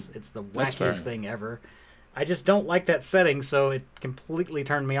games. It's the wackiest thing ever. I just don't like that setting, so it completely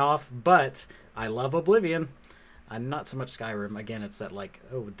turned me off. But I love Oblivion. I'm not so much Skyrim. Again, it's that like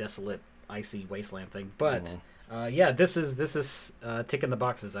desolate, icy wasteland thing. But yeah, this is ticking the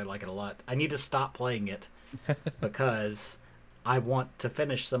boxes. I like it a lot. I need to stop playing it because I want to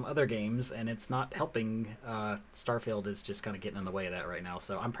finish some other games, and it's not helping. Starfield is just kind of getting in the way of that right now.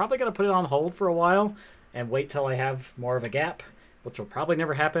 So I'm probably going to put it on hold for a while and wait till I have more of a gap, which will probably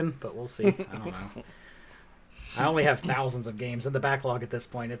never happen, but we'll see. I don't know. I only have thousands of games in the backlog at this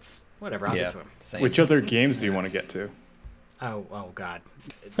point. It's whatever. I'll get to them. Same. Which other games do you want to get to? Oh God.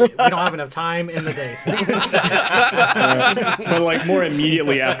 We don't have enough time in the day. So. But like more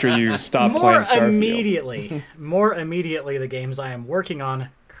immediately after you stop playing Starfield. More immediately, the games I am working on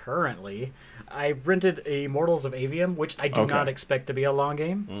currently. I rented Immortals of Avium, which I do not expect to be a long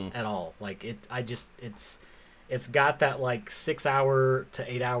game at all. Like it's got that like 6 hour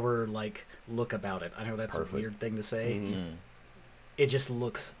to 8 hour like look about it. I know that's a weird thing to say. It just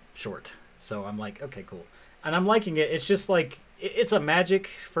looks short. So I'm like, okay, cool. And I'm liking it. It's just like, it's a magic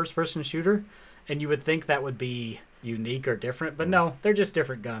first-person shooter, and you would think that would be unique or different, but no, they're just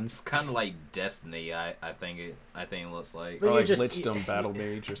different guns. It's kind of like Destiny. I think it looks like. Or like Lichdom Battle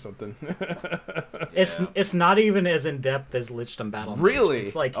Mage or something. It's not even as in depth as Lichdom Battle Mage. Really?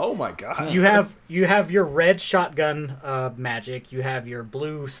 It's like, oh my god. You have your red shotgun magic, you have your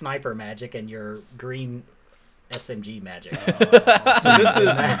blue sniper magic, and your green SMG magic.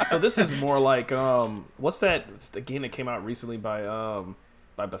 So this is more like what's that? It's the game that came out recently by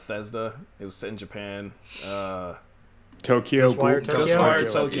Bethesda. It was set in Japan. Tokyo.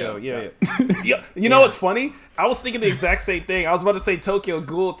 Ghostwire Tokyo. Yeah. Yeah. You know what's funny? I was thinking the exact same thing. I was about to say Tokyo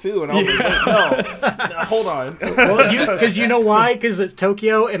Ghoul too, and I was like, wait, no, hold on. Well, because you know why? Because it's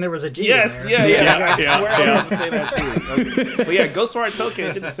Tokyo, and there was a G. Yes, in there. yeah. I swear I was about to say that too. Okay. But yeah, Ghostwire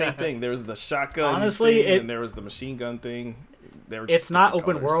Tokyo did the same thing. There was the shotgun Honestly, thing, and there was the machine gun thing. They were just it's not different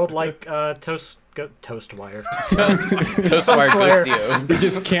open colors. world like Toastwire. Toastwire Ghostio. You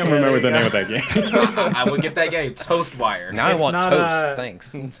just can't remember the name of that game. I would get that game, Toastwire. Now I want not, toast.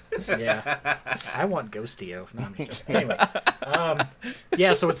 Thanks. Yeah, I want Ghostio. No, I'm just joking. Anyway,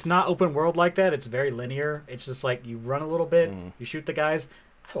 yeah, so it's not open world like that. It's very linear. It's just like you run a little bit, you shoot the guys.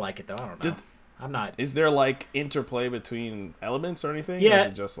 I like it though. I don't know. I'm not. Is there like interplay between elements or anything? Yeah, or is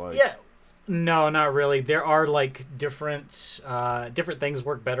it just like No, not really. There are like different things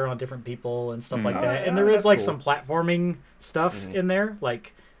work better on different people and stuff like that. And there is that's like cool. some platforming stuff in there.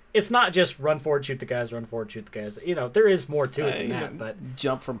 Like it's not just run forward, shoot the guys, run forward, shoot the guys. You know, there is more to it than that. But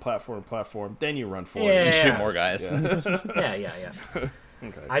jump from platform to platform, then you run forward. Yeah. You shoot more guys. yeah.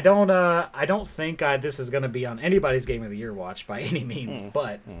 Okay. I don't think this is going to be on anybody's Game of the Year watch by any means,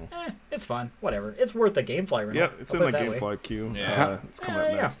 but it's fun. Whatever. It's worth the GameFly remote. Yep, it's I'll in put my it that way. GameFly queue. Yeah. It's coming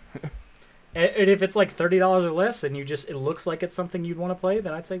up next. And if it's like $30 or less, and it looks like it's something you'd want to play,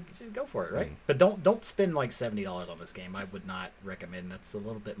 then I'd say go for it, right? But don't spend like $70 on this game. I would not recommend. That's a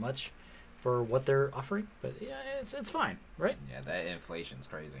little bit much for what they're offering. But yeah, it's fine, right? Yeah, that inflation's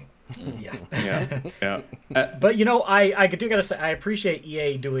crazy. Yeah. But you know, I do gotta say I appreciate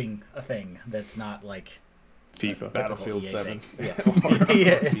EA doing a thing that's not like FIFA. Battlefield EA 7. thing.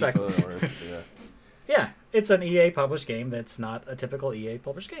 Yeah, exactly. Yeah. Yeah, it's an EA published game that's not a typical EA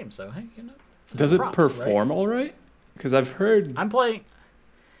published game. So hey, you know, Does it props, perform all right? Because I've heard. I'm playing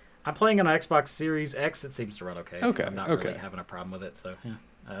on Xbox Series X. It seems to run okay. Okay, I'm not really having a problem with it. So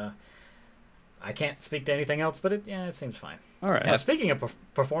yeah, I can't speak to anything else, but it seems fine. All right. Speaking of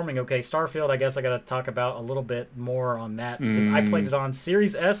performing okay, Starfield, I guess I got to talk about a little bit more on that because I played it on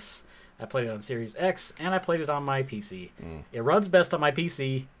Series S, I played it on Series X, and I played it on my PC. It runs best on my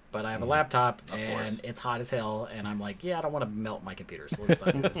PC, but I have a laptop, and it's hot as hell, and I'm like, yeah, I don't want to melt my computer, so let's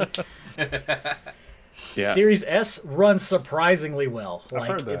not do this. Yeah. Series S runs surprisingly well. I've Like,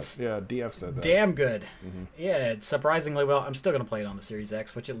 heard that. it's Yeah, DF said that. damn good. Yeah, it's surprisingly well. I'm still gonna play it on the Series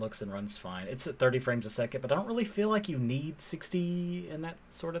X, which it looks and runs fine. It's at 30 frames a second, but I don't really feel like you need 60 and that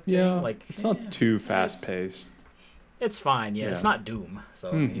sort of thing. Yeah, Like, it's not too fast paced. It's fine. Yeah, it's Yeah. not Doom,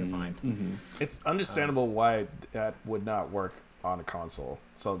 so you're fine. It's understandable why that would not work on a console.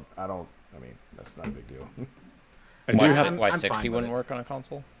 So I mean, that's not a big deal. I do Why, have, why I'm 60 fine with wouldn't it. work on a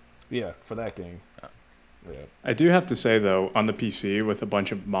console? Yeah, for that game. Yeah. I do have to say though, on the PC with a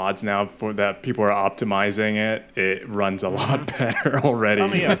bunch of mods now for that people are optimizing it, it runs a lot better already. I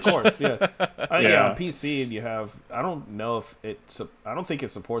mean, yeah, of course, yeah. Yeah, Yeah. on PC you have. I don't know if I don't think it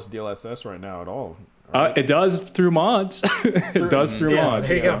supports DLSS right now at all. Right? It does through mods. It does through Yeah, mods.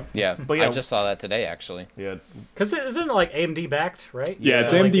 there you so. go. Yeah, But yeah. I just saw that today, actually. Yeah, Because isn't it like AMD backed, right? Yeah, it's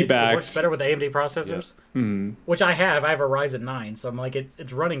So, like, AMD It backed. works better with AMD processors, which I have. I have a Ryzen 9, so I'm like,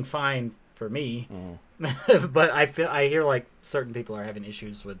 it's running fine for me. But I hear like certain people are having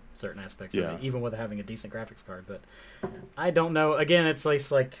issues with certain aspects of Yeah. it, even with having a decent graphics card. But I don't know. Again, it's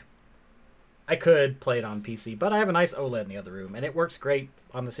like I could play it on PC, but I have a nice OLED in the other room, and it works great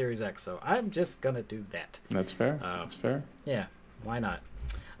on the Series X. So I'm just gonna do that. That's fair. That's fair. Yeah, why not?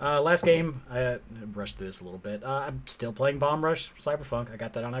 Last game, I rushed through this a little bit. I'm still playing Bomb Rush Cyberpunk. I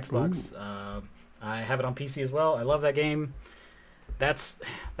got that on Xbox. I have it on PC as well. I love that game. That's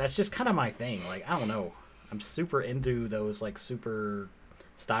just kind of my thing. Like, I don't know. I'm super into those like super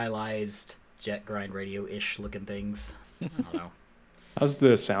stylized jet grind radio-ish looking things. I don't know. How's the I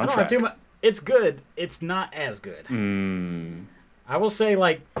don't have soundtrack? too much. It's good. It's not as good. I will say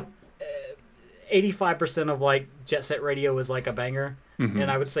like 85% of like Jet Set Radio is like a banger, and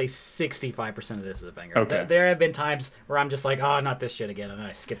I would say 65% of this is a banger. Okay. There have been times where I'm just like, oh, not this shit again, and then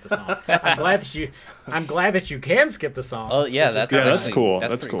I skip the song. I'm glad that you can skip the song. Oh, yeah, which is that's, Yeah, that's actually- cool.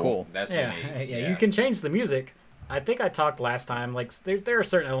 That's, That's pretty cool. cool. That's yeah, neat. yeah, you can change the music. I think I talked last time. Like there are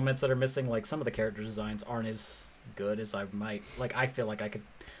certain elements that are missing. Like some of the character designs aren't as good as I might. Like I feel like I could.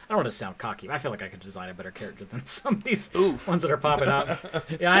 I don't want to sound cocky, but I feel like I could design a better character than some of these ones that are popping up.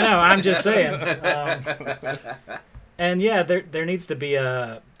 Yeah, I know. I'm just saying. And yeah, there needs to be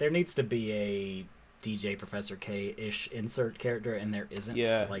a DJ Professor K-ish insert character, and there isn't.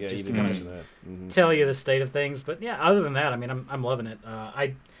 yeah, like yeah. just You to did kind of mention that. tell you the state of things. But yeah, other than that, I mean, I'm loving it.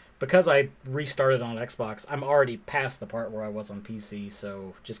 Because I restarted on Xbox, I'm already past the part where I was on PC.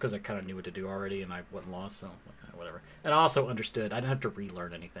 So just because I kind of knew what to do already, and I wasn't lost, so whatever. And I also understood I didn't have to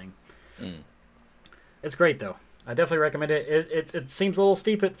relearn anything. It's great though. I definitely recommend it. It seems a little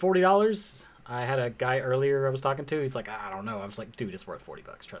steep at $40. I had a guy earlier I was talking to. He's like, I don't know. I was like, dude, it's worth $40.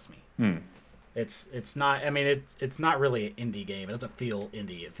 Trust me. It's not. I mean, it's not really an indie game. It doesn't feel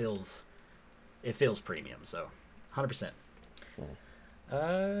indie. It feels premium. So, 100%.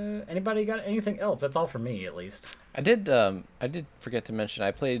 Anybody got anything else? That's all for me, at least. I did forget to mention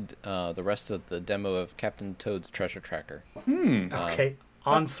I played the rest of the demo of Captain Toad's Treasure Tracker Okay,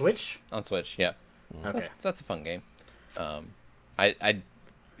 on that's- Switch. on Switch. Yeah, Okay. so that's a fun game.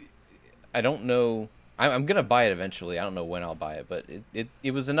 I don't know. I'm gonna buy it eventually. I don't know when I'll buy it, but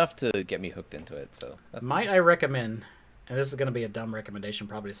it was enough to get me hooked into it. So Might I recommend? And this is going to be a dumb recommendation,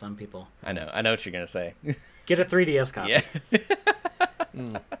 probably to some people. I know what you're gonna say. Get a 3DS copy.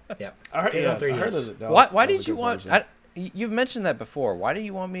 Yeah. Yeah. I heard, Get it on 3DS. Why did you want? You've mentioned that before. Why do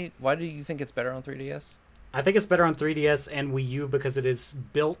you want me? Why do you think it's better on 3DS? I think it's better on 3DS and Wii U because it is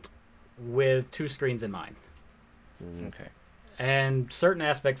built with two screens in mind. Okay. And certain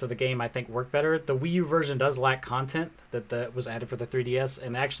aspects of the game I think work better. The Wii U version does lack content that was added for the 3DS,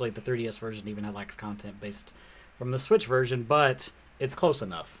 and actually the 3DS version even lacks content based from the Switch version, but it's close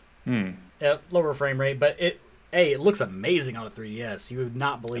enough. Lower frame rate, but it looks amazing on a 3DS. You would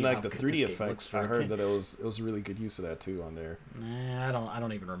not believe And like how the good 3D this game effects, looks for I a heard thing. that it was a really good use of that too on there. I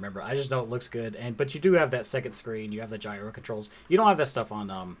don't even remember. I just know it looks good, but you do have that second screen. You have the gyro controls. You don't have that stuff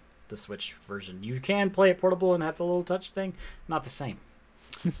on the Switch version. You can play it portable and have the little touch thing. Not the same.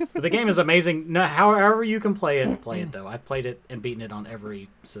 But the game is amazing. No, however you can play it though. I've played it and beaten it on every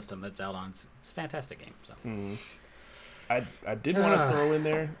system that's out on. It's a fantastic game. So. I did want to throw in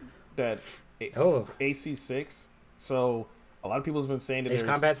there that AC6. So a lot of people have been saying that Ace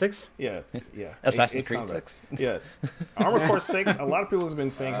there's Combat 6? yeah. Assassin's Ace Creed Combat. 6. Yeah. Armored Core 6, a lot of people have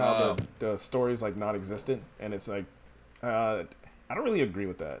been saying how the story is like non-existent, and it's like I don't really agree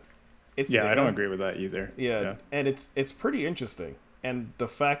with that. It's Yeah, I don't there. agree with that either. Yeah, and it's pretty interesting, and the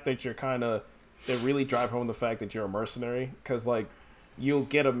fact that they really drive home the fact that you're a mercenary, because like you'll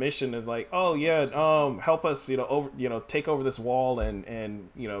get a mission is like, oh yeah, help us, take over this wall and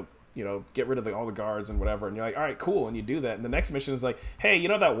get rid of all the guards and whatever. And you're like, all right, cool. And you do that. And the next mission is like, hey, you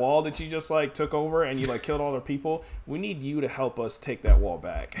know that wall that you just like took over and you like killed all the people? We need you to help us take that wall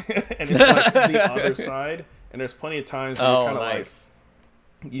back. And it's like the other side. And there's plenty of times where you're kind of like,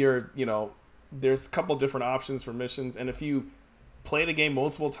 there's a couple different options for missions. And if you play the game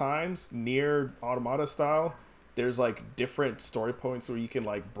multiple times, near Automata style, there's like different story points where you can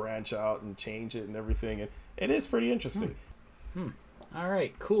like branch out and change it and everything. And it is pretty interesting. All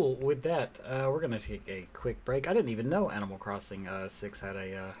right, cool. With that, we're going to take a quick break. I didn't even know Animal Crossing 6 had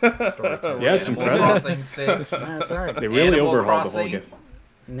a story to it. Yeah, it's Animal incredible. Crossing 6. That's all right. They really Animal overhauled the whole Crossing. game.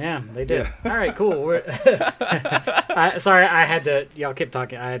 Yeah, they did. All right, cool. Sorry, I had to. Y'all kept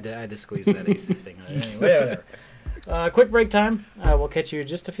talking. I had to squeeze that AC thing. Anyway, whatever. Quick break time. We'll catch you in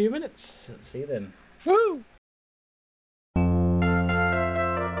just a few minutes. See you then. Woo!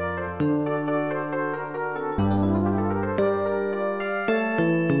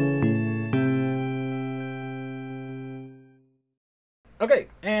 Okay,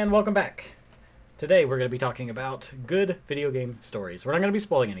 and welcome back. Today we're going to be talking about good video game stories. We're not going to be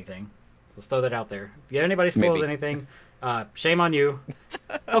spoiling anything. Let's throw that out there. If anybody spoils anything, shame on you.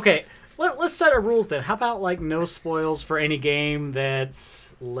 Okay, let's set our rules then. How about like no spoils for any game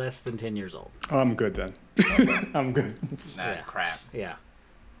that's less than 10 years old? I'm good then. I'm good. Crap. Yeah.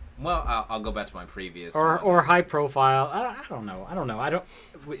 Well, I'll go back to my previous Or high profile. I don't know.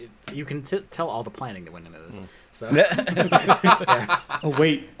 You can tell all the planning that went into this. So Oh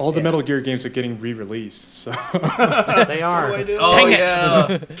wait, all the Metal Gear games are getting re-released. So they are. Dang it!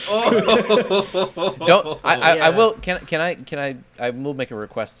 Don't. I Yeah. will. Can I? I will make a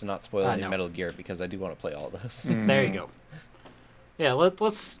request to not spoil any no. Metal Gear because I do want to play all those. There you go. Yeah,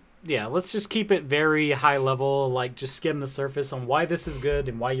 let's just keep it very high level, like just skim the surface on why this is good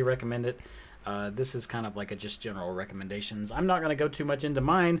and why you recommend it. This is kind of like a just general recommendations. I'm not going to go too much into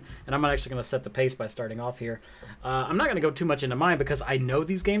mine, and I'm actually going to set the pace by starting off here. I'm not going to go too much into mine because I know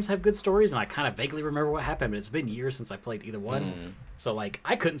these games have good stories, and I kind of vaguely remember what happened, but it's been years since I played either one. So, like,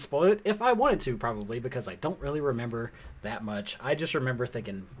 I couldn't spoil it if I wanted to, probably, because I don't really remember that much. I just remember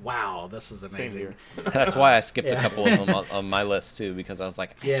thinking, wow, this is amazing. Same here. That's why I skipped a Yeah. couple of them on my list too, because I was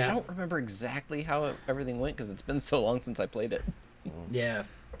like, Yeah. I don't remember exactly how everything went because it's been so long since I played it. Yeah.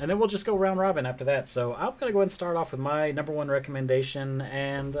 And then we'll just go round robin after that. So I'm going to go ahead and start off with my number one recommendation.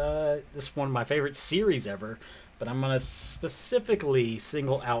 And this is one of my favorite series ever. But I'm going to specifically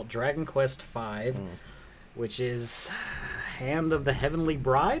single out Dragon Quest V, which is Hand of the Heavenly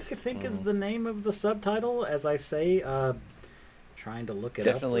Bride, I think is the name of the subtitle. As I say, trying to look it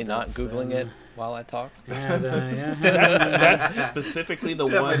Definitely up. not Googling it while I talk. And, yeah. That's specifically the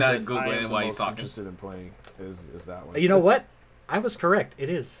Definitely one not that Googling I it am while he's most talking. interested in playing. Is that one? You know what? I was correct. It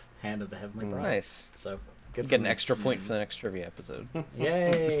is Hand of the Heavenly Bride. Nice. So good. Get for an me. extra point for the next trivia episode.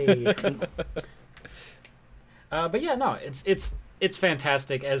 Yay! But yeah, no, it's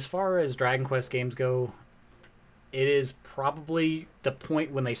fantastic. As far as Dragon Quest games go, it is probably the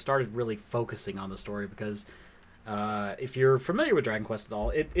point when they started really focusing on the story because if you're familiar with Dragon Quest at all,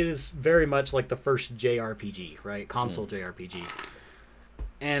 it is very much like the first JRPG, right? Console JRPG.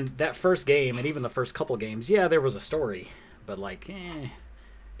 And that first game, and even the first couple games, yeah, there was a story, but like,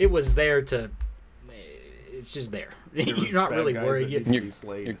 it was there to. It's just there. There was You're not bad really guys worried. that You- need to be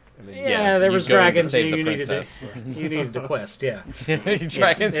slayed, and then yeah, there you was go to dragons. save and the you needed princess. you needed to quest. Yeah,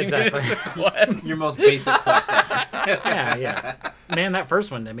 Dragons, you exactly. needed to quest. Your most basic quest ever. yeah. Man, that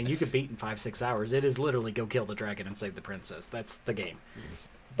first one. I mean, you could beat in 5-6 hours. It is literally go kill the dragon and save the princess. That's the game.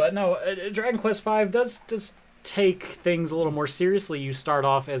 But no, Dragon Quest V does take things a little more seriously. You start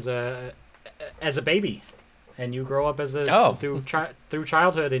off as a baby, and you grow up as through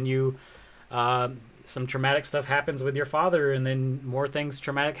childhood, and you some traumatic stuff happens with your father, and then more things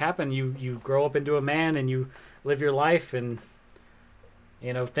traumatic happen. You grow up into a man, and you live your life, and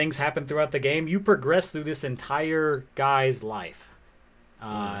things happen throughout the game. You progress through this entire guy's life,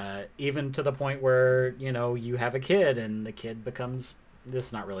 even to the point where you have a kid, and the kid becomes. This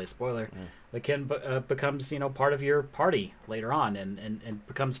is not really a spoiler. The kid becomes part of your party later on, and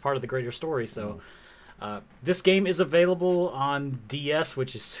becomes part of the greater story. So. This game is available on DS,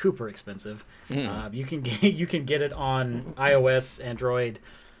 which is super expensive. You can get it on iOS, Android.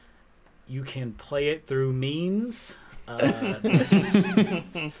 You can play it through Means.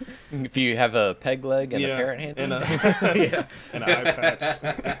 If you have a peg leg and a parrot hand. and Yeah. an eye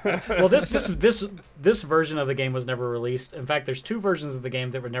patch. Well, this version of the game was never released. In fact, there's two versions of the game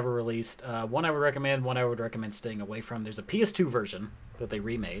that were never released. One I would recommend staying away from. There's a PS2 version that they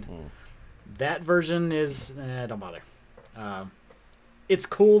remade. That version is don't bother. It's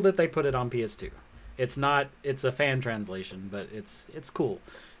cool that they put it on PS2. It's a fan translation, but it's cool.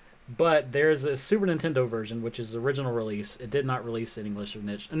 But there's a Super Nintendo version, which is the original release. It did not release in English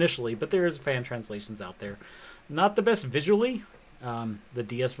initially, but there is fan translations out there. Not the best visually. The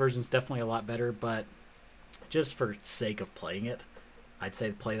DS version is definitely a lot better, but just for sake of playing it, I'd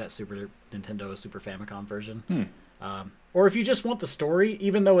say play that Super Nintendo Super Famicom version. Or if you just want the story,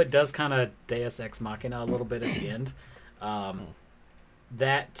 even though it does kind of Deus Ex Machina a little bit at the end,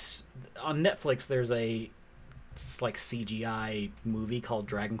 that on Netflix there's it's like CGI movie called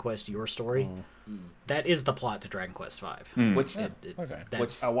Dragon Quest Your Story. That is the plot to Dragon Quest V. Which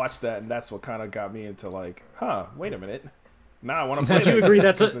Which I watched that, and that's what kind of got me into like, wait a minute. Now I want to play. Would you agree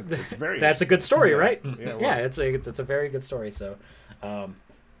that's it's very that's a good story, right? Yeah, it's a very good story. So,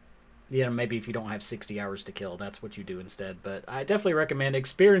 maybe if you don't have 60 hours to kill, that's what you do instead. But I definitely recommend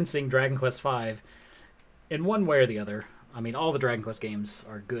experiencing Dragon Quest V in one way or the other. I mean, all the Dragon Quest games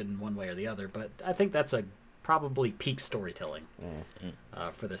are good in one way or the other, but I think that's probably peak storytelling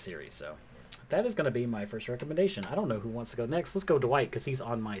for the series. So that is going to be my first recommendation. I don't know who wants to go next. Let's go Dwight, because he's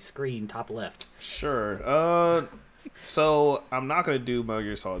on my screen top left. Sure. So I'm not going to do Metal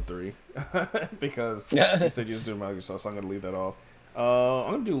Gear Solid 3 because you said you was doing Metal Gear Solid, so I'm going to leave that off.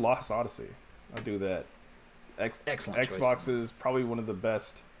 I'm going to do Lost Odyssey. I'll do that. Excellent Xbox choice. is probably one of the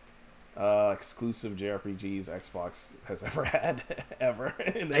best exclusive JRPGs Xbox has ever had, ever.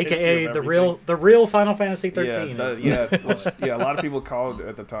 In the AKA the real Final Fantasy 13. A lot of people called it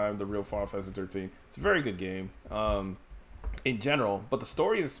at the time the real Final Fantasy 13. It's a very good game in general, but the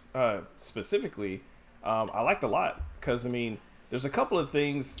story is specifically I liked a lot because, I mean, there's a couple of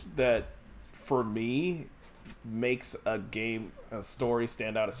things that for me makes a story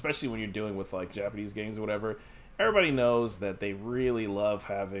stand out, especially when you're dealing with like Japanese games or whatever. Everybody knows that they really love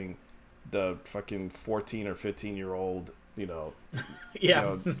having the fucking 14 or 15-year-old,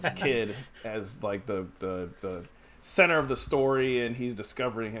 kid as like the center of the story, and he's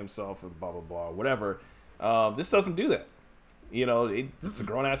discovering himself and blah blah blah, whatever. This doesn't do that. It's a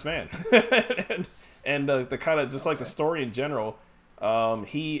grown ass man, and the kind of just like the story in general.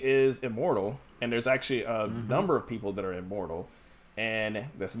 He is immortal, and there's actually a number of people that are immortal, and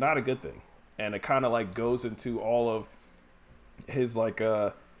that's not a good thing. And it kind of like goes into all of his like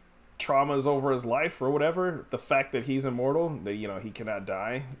traumas over his life or whatever. The fact that he's immortal, that he cannot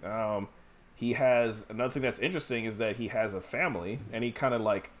die. He has another thing that's interesting is that he has a family, and he kind of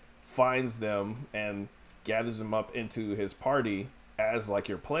like finds them and gathers them up into his party as like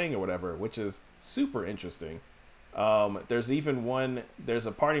you're playing or whatever, which is super interesting. There's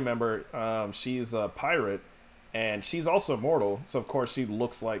a party member. She's a pirate, and she's also immortal. So of course she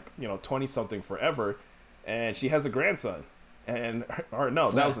looks like 20 something forever, and she has a grandson. And that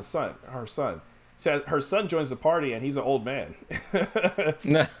was her son. So her son joins the party, and he's an old man.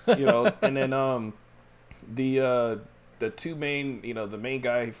 And then the two main, the main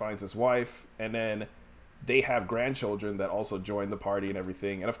guy, he finds his wife, and then they have grandchildren that also join the party and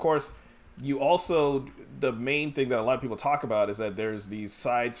everything. And of course, the main thing that a lot of people talk about is that there's these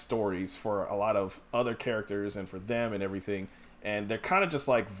side stories for a lot of other characters and for them and everything. And they're kind of just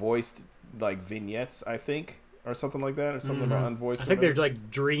like voiced like vignettes, I think, or something like that, or something about unvoiced. I think they're like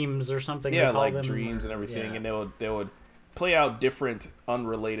dreams or something. Yeah, like dreams and everything. Yeah. And they would play out different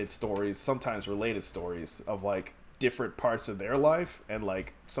unrelated stories, sometimes related stories of like different parts of their life, and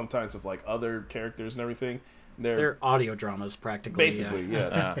like sometimes of like other characters and everything. They're audio dramas practically. Basically,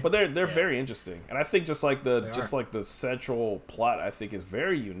 yeah. But they're very interesting. And I think just like the central plot, I think, is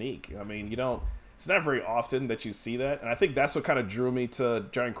very unique. I mean, it's not very often that you see that. And I think that's what kind of drew me to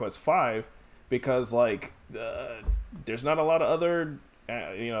Dragon Quest V, because like there's not a lot of other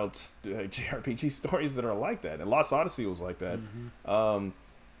JRPG stories that are like that. And Lost Odyssey was like that.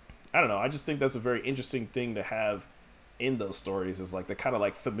 I don't know. I just think that's a very interesting thing to have in those stories, is like the kind of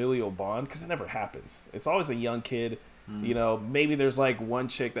like familial bond, because it never happens. It's always a young kid. Maybe there's like one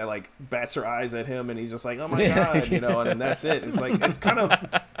chick that like bats her eyes at him, and he's just like, oh my god, and then that's it. It's like it's kind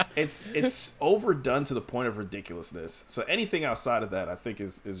of it's overdone to the point of ridiculousness. So anything outside of that, I think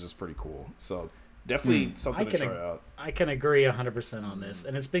is just pretty cool. So definitely something to try out. I can agree 100% on this,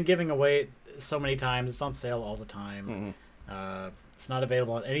 and it's been giving away so many times. It's on sale all the time. It's not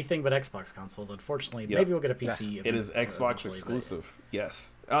available on anything but Xbox consoles, unfortunately. Yep. Maybe we'll get a PC. It is Xbox exclusive. But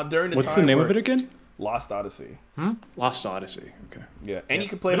yes. What's the name of it again? Lost Odyssey. Lost Odyssey. Okay. Yeah, and you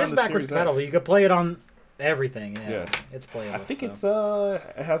can play it on the backwards Series compatible. X. You can play it on everything. Yeah, it's playable. I think it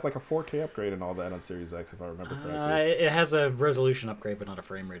has like a 4K upgrade and all that on Series X, if I remember correctly. It has a resolution upgrade, but not a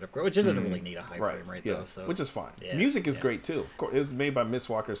frame rate upgrade, which it doesn't really need a high frame rate though. So which is fine. Yeah. Music is great too. Of course, it's made by Miss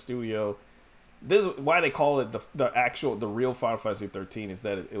Walker Studio. This is why they call it the real Final Fantasy 13, is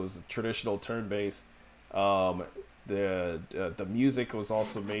that it was a traditional turn-based The music was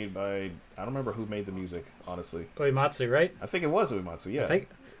also made by, I don't remember who made the music, honestly. Uematsu, right? I think it was Uematsu, yeah.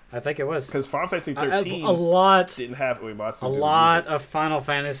 I think it was. Because Final Fantasy 13 didn't have Uematsu. A lot of Final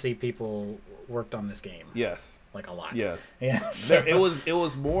Fantasy people worked on this game. Yes. Like a lot. Yeah. Yeah. So. It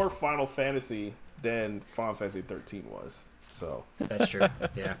was more Final Fantasy than Final Fantasy 13 was. So that's true.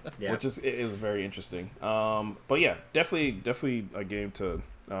 Yeah. Yeah. Which is, it was very interesting. But yeah, definitely a game to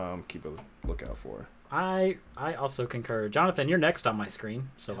keep a lookout for. I also concur. Jonathan, you're next on my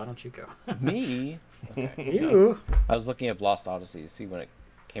screen, so why don't you go? Me? Okay. You. I was looking up Lost Odyssey to see when it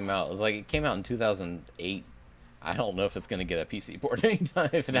came out. It was like, it came out in 2008. I don't know if it's going to get a PC port anytime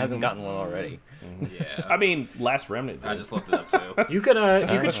if it hasn't gotten one already. Yeah. I mean, Last Remnant did. I just looked it up too. You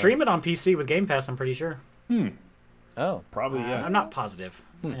could stream it on PC with Game Pass, I'm pretty sure. Oh. Probably, yeah. I'm not positive.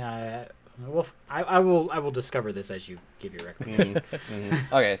 I will discover this as you give your recommendation.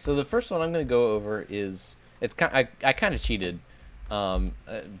 Okay, so the first one I'm going to go over is I kind of cheated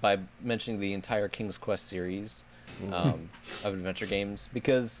by mentioning the entire King's Quest series of adventure games,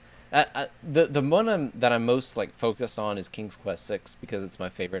 because the one that I'm most like focused on is King's Quest 6 because it's my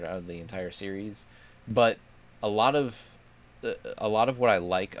favorite out of the entire series. But a lot of what I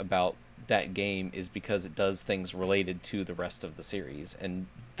like about that game is because it does things related to the rest of the series, and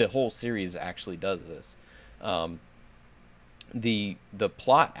the whole series actually does this. The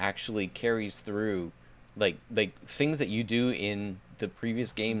plot actually carries through, like things that you do in the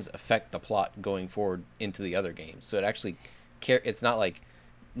previous games affect the plot going forward into the other games. So it actually it's not like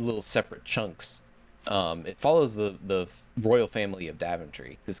little separate chunks. It follows the royal family of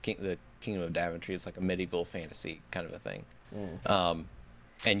Daventry. The Kingdom of Daventry is like a medieval fantasy kind of a thing.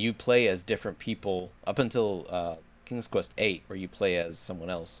 And you play as different people up until King's Quest 8, where you play as someone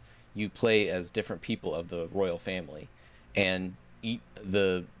else. You play as different people of the royal family, and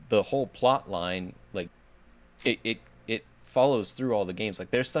the whole plot line, like it follows through all the games. Like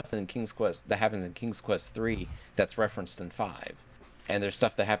there's stuff in King's Quest that happens in King's Quest 3 that's referenced in 5, and there's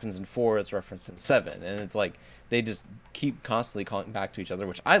stuff that happens in 4 that's referenced in 7, and it's like they just keep constantly calling back to each other,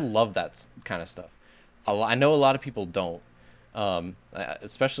 which I love that kind of stuff. I know a lot of people don't.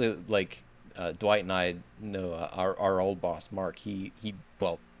 Especially like Dwight and I know our old boss Mark.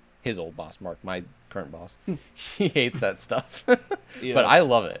 His old boss Mark, my current boss, he hates that stuff. Yeah. But I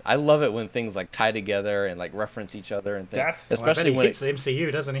love it. I love it when things like tie together and like reference each other and things. Especially when he hates the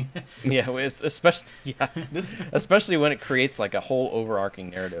MCU, doesn't he? Yeah, especially when it creates like a whole overarching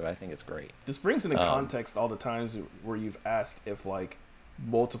narrative. I think it's great. This brings into context all the times where you've asked if like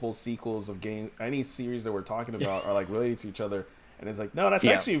multiple sequels of any series that we're talking about are like related to each other, and it's like, no, that's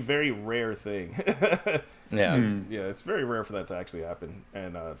actually a very rare thing. It's very rare for that to actually happen.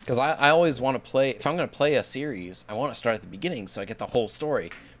 And because I always want to play, if I'm going to play a series, I want to start at the beginning so I get the whole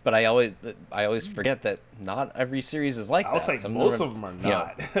story. But I always forget that not every series is like that. I'll say most of them are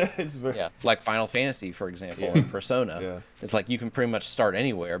not. It's very like Final Fantasy, for example, or Persona. Yeah. It's like you can pretty much start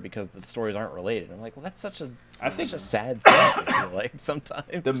anywhere because the stories aren't related. I'm like, well, that's such a sad thing. I feel like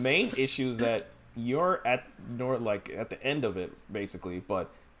sometimes the main issue is that you're at the end of it basically,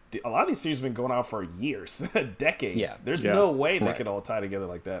 but a lot of these series have been going on for years, decades. Yeah. There's no way they could all tie together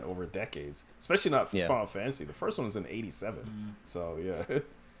like that over decades, especially not Final Fantasy. The first one was in '87, so yeah.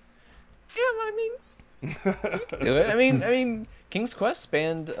 Yeah, but I mean, King's Quest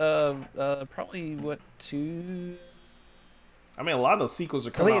spanned probably two. I mean, a lot of those sequels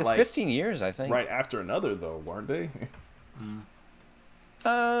are coming out like 15 years, I think. Right after another, though, weren't they?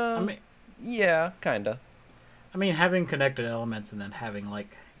 Yeah, kinda. I mean, having connected elements and then having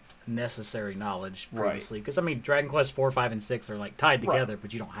like necessary knowledge previously, because I mean, Dragon Quest 4, 5, and 6 are like tied together,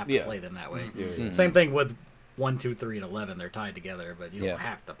 but you don't have to play them that way. Same thing with 1, 2, 3, and 11. They're tied together, but you don't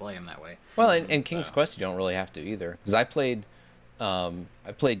have to play them that way. Well, in King's Quest, you don't really have to either. Because I played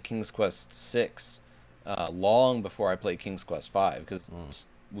King's Quest 6 long before I played King's Quest 5. Because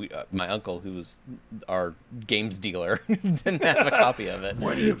my uncle, who was our games dealer, didn't have a copy of it.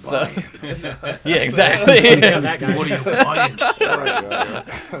 What are you buying? Yeah, exactly. That guy. What are you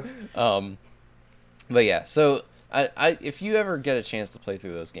buying? But yeah, so I if you ever get a chance to play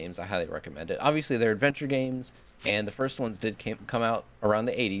through those games, I highly recommend it. Obviously, they're adventure games, and the first ones did come out around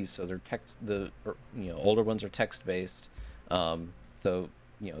the '80s, so they're older ones are text based. So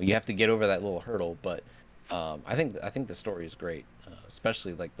you have to get over that little hurdle, but I think the story is great,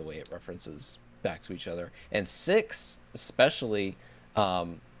 especially like the way it references back to each other. And 6 especially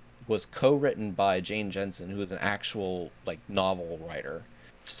was co-written by Jane Jensen, who is an actual like novel writer.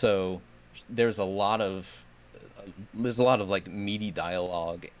 So there's a lot of like meaty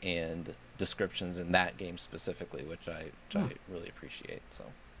dialogue and descriptions in that game specifically, which I really appreciate. So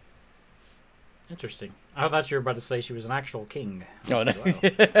Interesting. I thought you were about to say she was an actual king. Oh, no. Wow.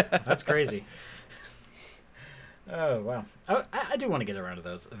 That's crazy. Oh, wow. I do want to get around to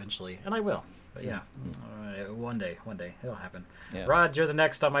those eventually, and I will. But yeah, one day it'll happen. Yeah. Rod, you're the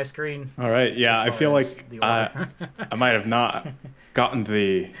next on my screen. All right. Yeah, I feel like I might have not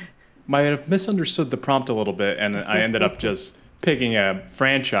might have misunderstood the prompt a little bit, and I ended up just picking a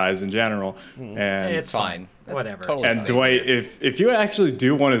franchise in general. And It's fine. That's Whatever. Totally and safe. Dwight, if you actually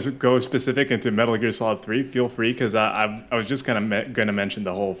do want to go specific into Metal Gear Solid 3, feel free, because I was just kind of going to mention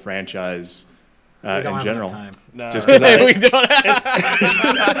the whole franchise We don't in have general. enough time. No, Just 'cause We don't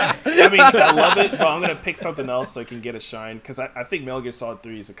have- I mean, I love it, but I'm gonna pick something else so I can get a shine because I think Metal Gear Solid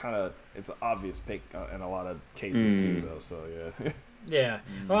 3 is it's an obvious pick in a lot of cases too, though. So yeah. Yeah.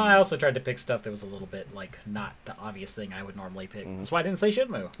 Well, I also tried to pick stuff that was a little bit like not the obvious thing I would normally pick. That's why I didn't say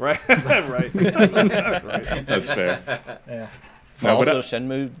Shenmue. Right, right. That's fair. Yeah. No, but Also,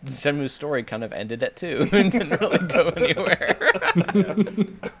 Shenmue's story kind of ended at 2 and didn't really go anywhere.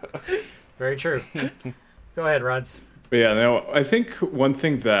 Very true. Go ahead, Rods. But yeah, no, I think one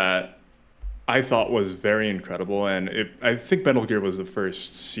thing that I thought was very incredible, and I think Metal Gear was the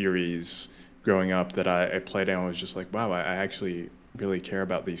first series growing up that I played, and I was just like, wow, I actually really care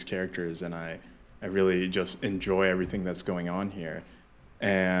about these characters, and I really just enjoy everything that's going on here.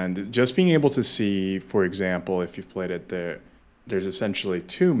 And just being able to see, for example, if you've played it, there's essentially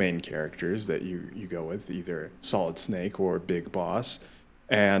 2 main characters that you go with, either Solid Snake or Big Boss.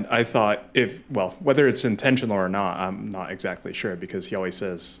 And I thought whether it's intentional or not, I'm not exactly sure, because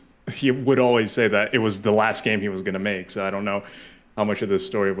he would always say that it was the last game he was going to make. So I don't know how much of this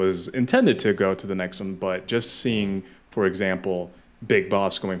story was intended to go to the next one, but just seeing, for example, Big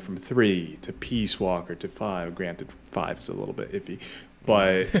Boss going from 3 to Peace Walker to 5, granted 5 is a little bit iffy,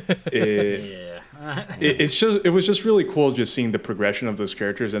 but it was just really cool just seeing the progression of those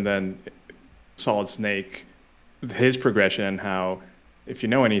characters, and then Solid Snake, his progression, and how, if you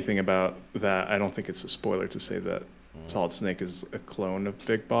know anything about that, I don't think it's a spoiler to say that Solid Snake is a clone of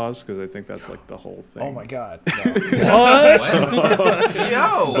Big Boss, because I think that's like the whole thing. Oh my god. No.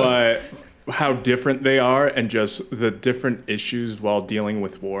 Yo. But how different they are, and just the different issues while dealing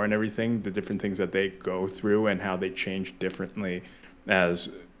with war and everything, the different things that they go through and how they change differently,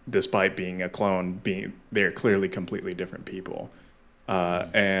 as despite being a clone, they're clearly completely different people.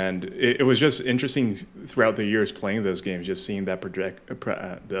 And it was just interesting throughout the years playing those games, just seeing that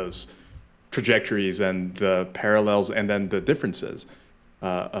those trajectories and the parallels and then the differences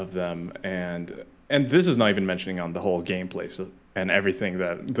of them. And this is not even mentioning on the whole gameplay and everything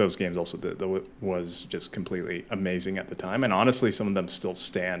that those games also did that was just completely amazing at the time. And honestly, some of them still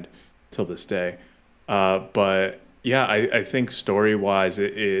stand till this day. But yeah, I think story-wise,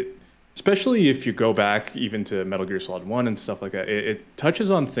 it especially if you go back even to Metal Gear Solid 1 and stuff like that, it touches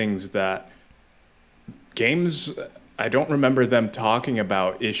on things that games, I don't remember them talking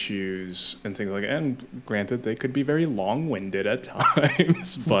about issues and things like that. And granted, they could be very long-winded at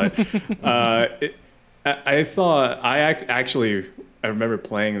times, but I thought, I remember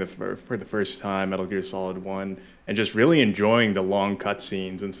playing for the first time Metal Gear Solid 1 and just really enjoying the long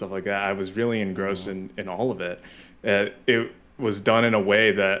cutscenes and stuff like that. I was really engrossed in all of it. It was done in a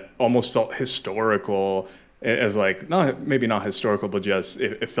way that almost felt historical, as like maybe not historical, but just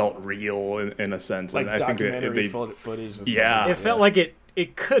it felt real in a sense. Like and I think documentary footage and stuff. Yeah. It felt like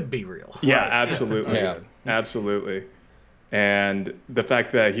it could be real. Yeah, absolutely. Yeah. Absolutely. And the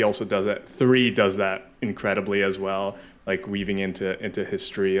fact that he also does that, 3 does that incredibly as well, like weaving into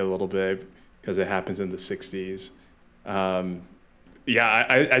history a little bit, because it happens in the 60s.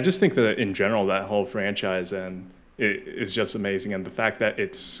 I just think that in general, that whole franchise is just amazing. And the fact that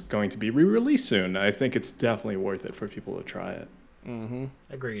it's going to be re-released soon, I think it's definitely worth it for people to try it. Mm-hmm.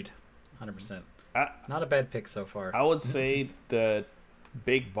 Agreed. 100%. Not a bad pick so far. I would say that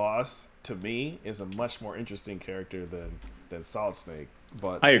Big Boss, to me, is a much more interesting character than Solid Snake.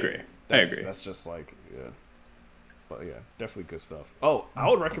 But I agree. That's just like, yeah. But yeah, definitely good stuff. Oh, I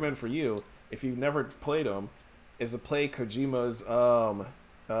would recommend for you, if you've never played them, is to play Kojima's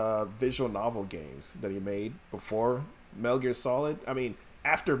visual novel games that he made before Metal Gear Solid. I mean,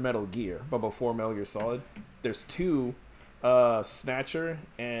 after Metal Gear, but before Metal Gear Solid. There's 2 Snatcher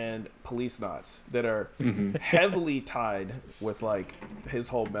and Police Knots that are heavily tied with like his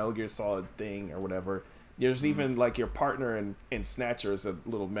whole Metal Gear Solid thing or whatever. There's even like your partner in Snatcher is a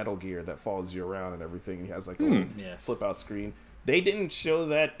little Metal Gear that follows you around and everything. He has like a little flip out screen. They didn't show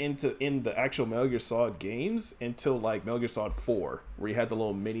that in the actual Metal Gear Solid games until like Metal Gear Solid 4, where you had the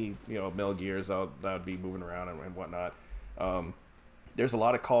little mini, Metal Gears that would be moving around and whatnot. There's a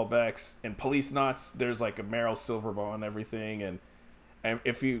lot of callbacks. In Police Knots, there's like a Meryl Silverball and everything, and And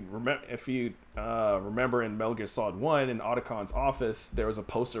if you remember in Metal Gear Solid 1 in Otacon's office, there was a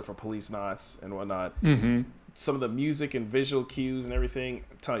poster for Police Knots and whatnot. Mm-hmm. Some of the music and visual cues and everything,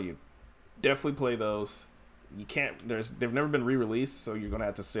 I'm telling you, definitely play those. You can't. They've never been re-released, so you're gonna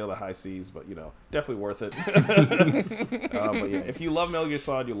have to sail the high seas. But definitely worth it. But yeah, if you love Metal Gear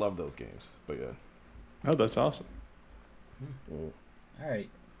Solid, you love those games. But yeah. Oh, that's awesome. All right,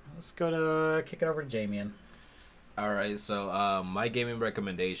 let's go to kick it over to Jamien. All right, so my gaming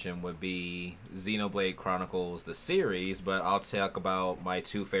recommendation would be Xenoblade Chronicles, the series, but I'll talk about my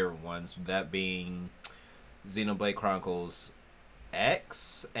two favorite ones, that being Xenoblade Chronicles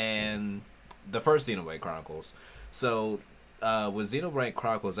X and the first Xenoblade Chronicles. So with Xenoblade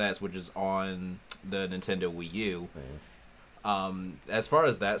Chronicles X, which is on the Nintendo Wii U, as far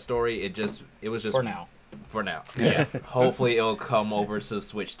as that story, it was just for now. Yes. Hopefully it'll come over to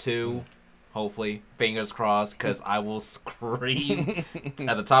Switch 2. Hopefully, fingers crossed, because I will scream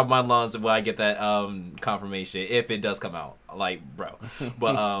at the top of my lungs when I get that confirmation, if it does come out. Like, bro.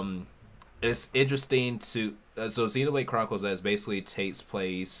 But it's interesting to... so Xenoblade Chronicles X basically takes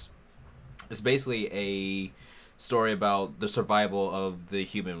place... It's basically a story about the survival of the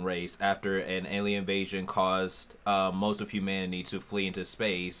human race after an alien invasion caused most of humanity to flee into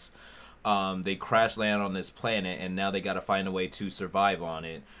space. They crash land on this planet, and now they got to find a way to survive on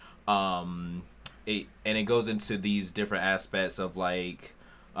it. It goes into these different aspects of like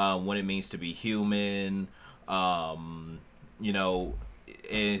what it means to be human.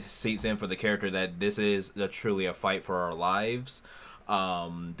 It sinks in for the character that this is truly a fight for our lives.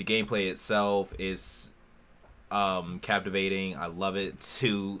 The gameplay itself is captivating. I love it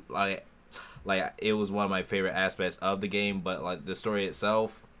too. Like it was one of my favorite aspects of the game. But like the story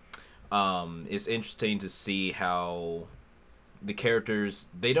itself, it's interesting to see how the characters,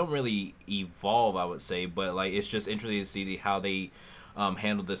 they don't really evolve, I would say, but like it's just interesting to see how they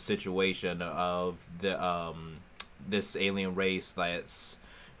handle the situation of the this alien race that's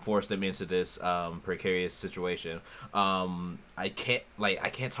forced them into this precarious situation. I can't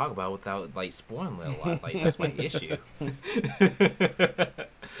talk about it without like spoiling it a lot. Like that's my issue.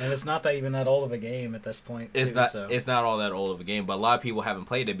 And it's not even that old of a game at this point. It's not all that old of a game, but a lot of people haven't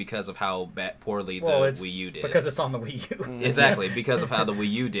played it because of how poorly the Wii U did. Because it's on the Wii U. Exactly, because of how the Wii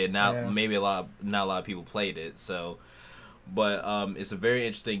U did. Now Yeah. maybe not a lot of people played it. So, but it's a very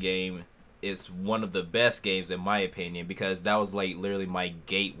interesting game. It's one of the best games in my opinion, because that was like literally my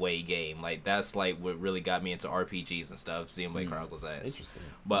gateway game. Like that's like what really got me into RPGs and stuff. Xenoblade Chronicles X. Interesting.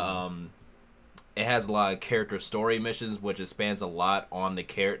 But it has a lot of character story missions, which expands a lot on the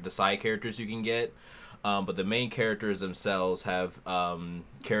side characters you can get. But the main characters themselves have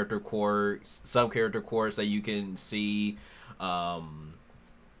character quirks, sub-character quirks that you can see, and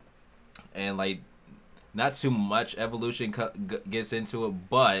like not too much evolution gets into it,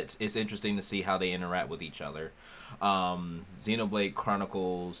 but it's interesting to see how they interact with each other. Xenoblade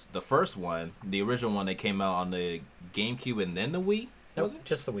Chronicles, the first one, the original one that came out on the GameCube and then the Wii. Was it?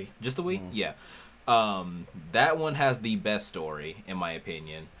 Just the Wii. Just the Wii? Yeah. That one has the best story, in my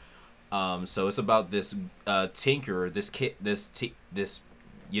opinion. So it's about this tinkerer, this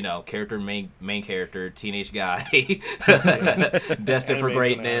character, main character, teenage guy, destined for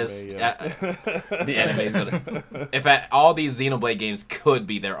greatness. The anime is gonna. In fact, all these Xenoblade games could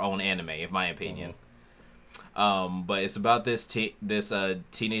be their own anime, in my opinion. But it's about this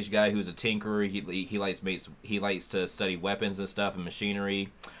teenage guy who's a tinkerer. He likes to study weapons and stuff and machinery.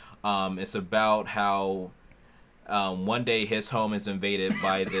 It's about how one day his home is invaded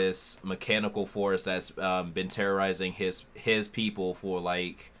by this mechanical force that's been terrorizing his people for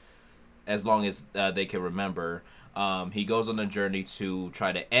like as long as they can remember. He goes on a journey to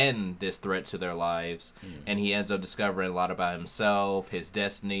try to end this threat to their lives, and he ends up discovering a lot about himself, his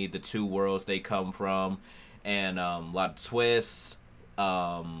destiny, the two worlds they come from, and a lot of twists,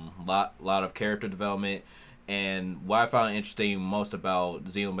 lot of character development. And what I found interesting most about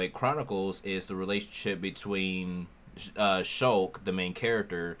Xenoblade Chronicles is the relationship between Shulk, the main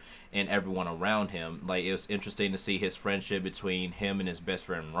character, and everyone around him. Like, it was interesting to see his friendship between him and his best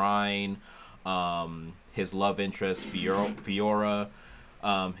friend Ryan, his love interest Fiora,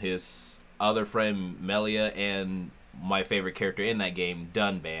 his other friend Melia, and my favorite character in that game,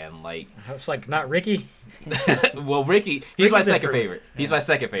 Dunban. Like, I was like, not Ricky. Well, he's my second favorite. He's my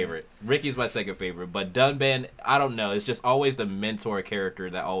second favorite. Ricky's my second favorite, but Dunban, I don't know. It's just always the mentor character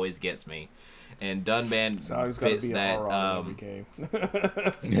that always gets me, and Dunban fits that.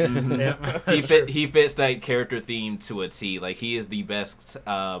 He fits that character theme to a T. Like, he is the best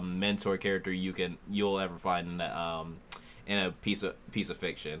mentor character you'll ever find in a piece of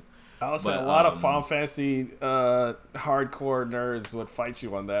fiction. I would say a lot of Final Fantasy hardcore nerds would fight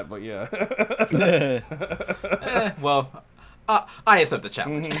you on that, but yeah. Well, I accept the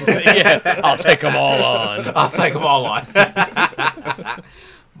challenge. Yeah, I'll take them all on. I'll take them all on.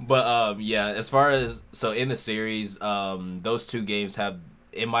 But yeah, as far as in the series, those two games have,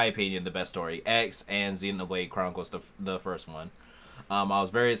 in my opinion, the best story. X and Xenoblade Chronicles, the first one. I was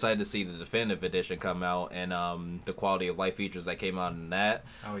very excited to see the definitive edition come out and the quality of life features that came out in that.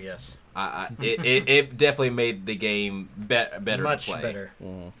 Oh yes, it definitely made the game better much to play. better.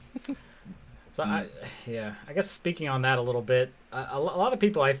 So I guess speaking on that a little bit, a lot of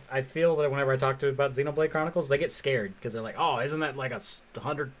people I feel that whenever I talk to about Xenoblade Chronicles, they get scared because they're like, oh, isn't that like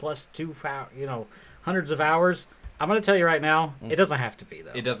 100 plus hundreds of hours? I'm gonna tell you right now, it doesn't have to be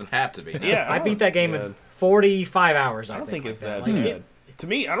though. It doesn't have to be. No. Yeah, I beat that game in 45 hours. I don't think it's that like bad. To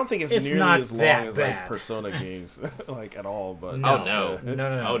me, I don't think it's nearly not as long that as bad. like Persona games, like at all. But No. No.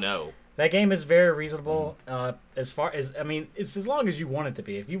 Oh no. That game is very reasonable. As far as it's as long as you want it to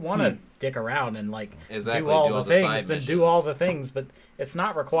be. If you want to dick around and like Exactly, do all do the all the things, side then do missions. all the things. But it's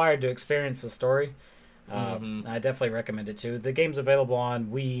not required to experience the story. I definitely recommend it too. The game's available on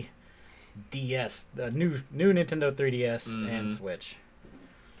Wii, DS, the new Nintendo 3DS, and Switch.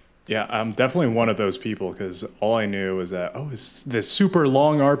 Yeah, I'm definitely one of those people because all I knew was that it's this super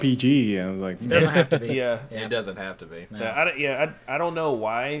long RPG, and I was like, It doesn't have to be. Yeah. It doesn't have to be. No. I don't know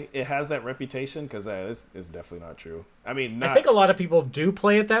why it has that reputation because it's definitely not true. I mean, I think a lot of people do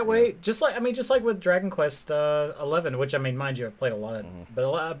play it that way. Just like with Dragon Quest 11, which mind you, I've played a lot of,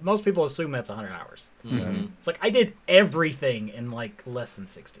 but most people assume that's 100 hours. It's like I did everything in like less than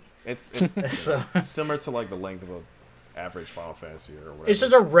 60. It's So- similar to like the length of a average Final Fantasy or whatever. It's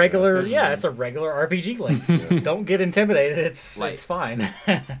just a regular, it's a regular RPG length. So don't get intimidated. It's fine.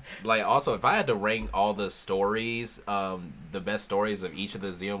 Like, also, if I had to rank all the stories, the best stories of each of the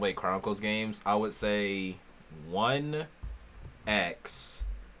Xenoblade Chronicles games, I would say 1, X,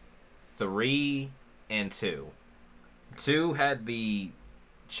 3, and 2. 2 had the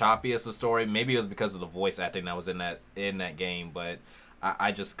choppiest of story. Maybe it was because of the voice acting that was in that game, but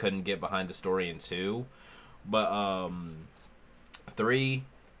I just couldn't get behind the story in 2. But 3.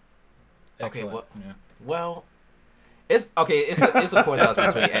 Excellent. Well, it's a coin toss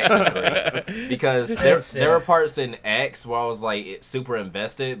between X and 3 because there were parts in X where I was like super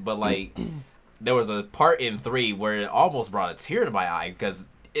invested, but like there was a part in 3 where it almost brought a tear to my eye because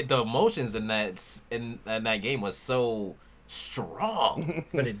the emotions in that game was so strong.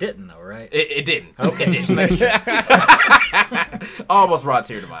 But it didn't, though, right? It didn't. Okay, It didn't. just making sure. Almost brought a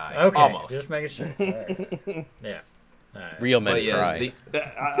tear to my eye. Okay, Almost. just making sure. All right. Yeah. All right. Real men But yeah, cry.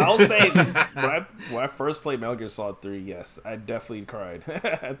 I'll say when I first played Metal Gear Solid 3, yes, I definitely cried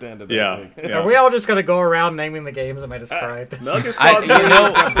at the end of that thing. Are we all just gonna go around naming the games that made us cry? Metal Gear Solid 3 you know,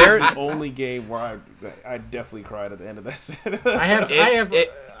 is definitely there- the only game where I definitely cried at the end of that shit.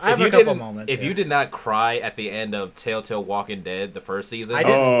 I have a couple moments. If you did not cry at the end of Telltale Walking Dead, the first season, I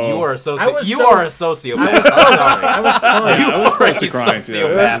didn't. you are a I was are a sociopath. I'm sorry. I was close. You are a close to crying, too.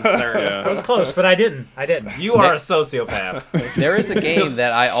 sociopath, sir. I was close, but I didn't. You are a sociopath. There is a game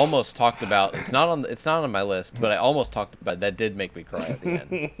that I almost talked about. It's not on my list, but I almost talked about that did make me cry at the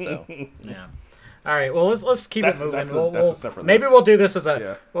end. So Yeah. All right. Well, let's keep it moving. That's a separate maybe list. we'll do this as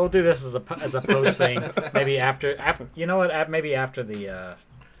Yeah. a post thing. Maybe after you know what? Maybe after the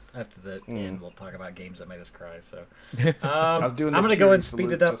end, we'll talk about games that made us cry. So I was doing I'm the gonna go and teary speed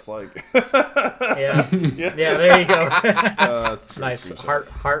salute it up. just like Yeah. Yeah. There you go. it's a great Nice screenshot.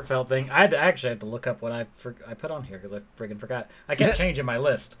 heartfelt thing. I actually had to look up what I put on here because I friggin' forgot. I kept changing my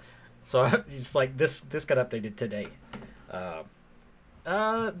list, so it's like this got updated today.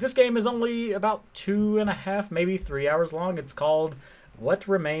 This game is only about 2.5, maybe 3 hours long. It's called What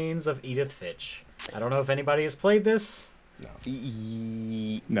Remains of Edith Finch. I don't know if anybody has played this.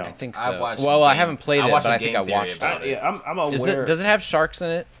 No. I think I so. watched Well, I game- haven't played I it, watched but a I think game I theory watched about it. Yeah, I'm aware. Does it have sharks in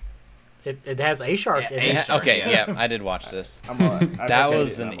it? It has a shark. Yeah, in a it. shark. Okay, yeah. yeah, I did watch this. I'm aware. I've That seen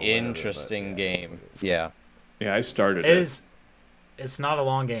was it, an I'm aware of it, but interesting yeah. game. Yeah. Yeah, I started It it. is. It's not a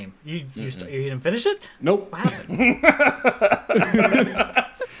long game. You didn't finish it? Nope. What happened?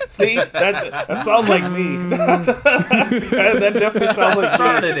 See, that sounds like me. that definitely sounds like me.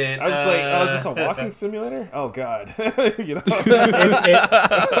 started it. I was just like, oh, is this a walking simulator? Oh God, you know.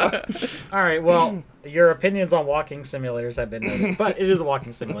 All right. Well, your opinions on walking simulators have been noted, but it is a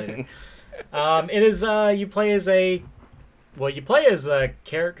walking simulator. It is. You play as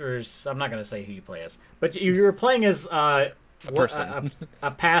characters. I'm not going to say who you play as, but you're playing as a person.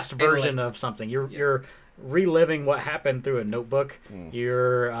 a past version of something. You're reliving what happened through a notebook.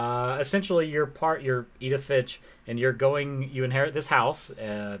 You're essentially you're Edith Finch, and you inherit this house,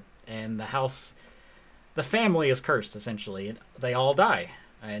 and and the family is cursed, essentially, and they all die.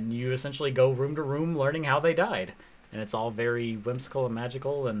 And you essentially go room to room learning how they died. And it's all very whimsical and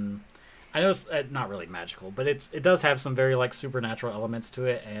magical, and I know it's not really magical, but it does have some very like supernatural elements to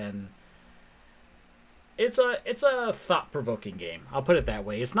it, and it's a thought-provoking game. I'll put it that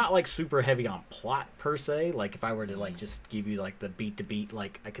way. It's not like super heavy on plot per se. Like if I were to like just give you like the beat to beat,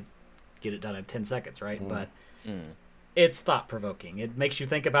 like I could get it done in 10 seconds, right? But it's thought-provoking. It makes you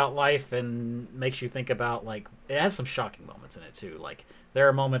think about life and makes you think about like it has some shocking moments in it too. Like there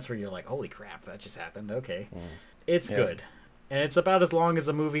are moments where you're like, "Holy crap, that just happened." Okay. It's good. And it's about as long as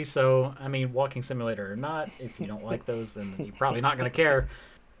a movie, so, I mean, walking simulator or not, if you don't like those, then you're probably not going to care.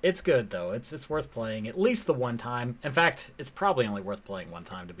 It's good, though. It's worth playing at least the one time. In fact, it's probably only worth playing one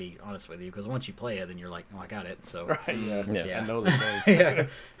time, to be honest with you, because once you play it, then you're like, oh, I got it. So, Right, yeah. I know the thing.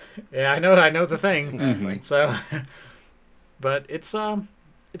 yeah, I know the thing. Exactly. So, but it's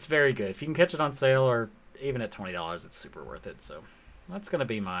very good. If you can catch it on sale or even at $20, it's super worth it. So, that's going to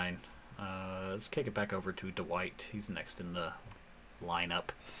be mine. Let's kick it back over to Dwight. He's next in the lineup.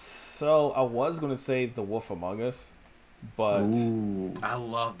 So I was going to say The Wolf Among Us, but I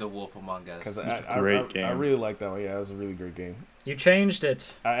love The Wolf Among Us. because It's a great game. I really like that one. Yeah, it was a really great game. You changed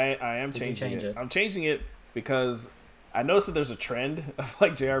it. I am Did you changing change it. it? I'm changing it because I noticed that there's a trend of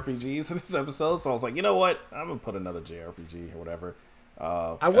like JRPGs in this episode, so I was like, you know what? I'm gonna put another JRPG or whatever.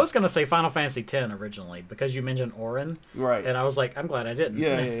 I was gonna say Final Fantasy X originally because you mentioned Orin, Right. and I was like, I'm glad I didn't.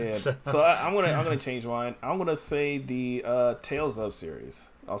 Yeah. So I'm gonna change mine. I'm gonna say the Tales of series.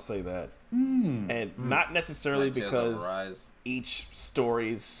 I'll say that, and not necessarily Tales of because Arise. each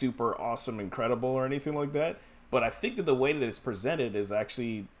story is super awesome, incredible, or anything like that. But I think that the way that it's presented is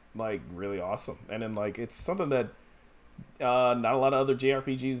actually like really awesome, and then like it's something that not a lot of other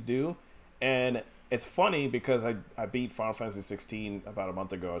JRPGs do, and it's funny because I beat Final Fantasy 16 about a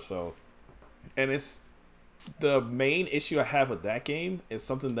month ago or so, and it's the main issue I have with that game is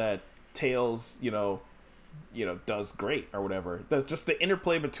something that Tales, does great or whatever. That's just the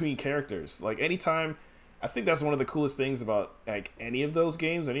interplay between characters. Like anytime, I think that's one of the coolest things about like any of those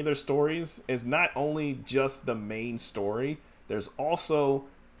games, any of their stories, is not only just the main story. There's also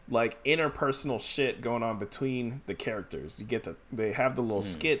like interpersonal shit going on between the characters. They have the little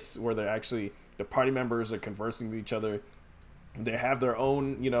skits where they're actually the party members are conversing with each other. They have their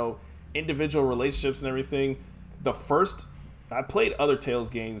own, individual relationships and everything. I played other Tales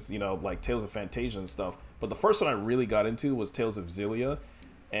games, like Tales of Fantasia and stuff, but the first one I really got into was Tales of Xillia,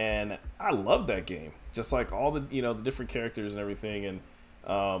 and I loved that game. Just like all the, the different characters and everything, and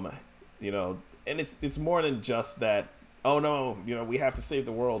and it's more than just that, oh no, we have to save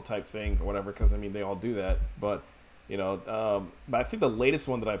the world type thing or whatever, because I mean they all do that, but but I think the latest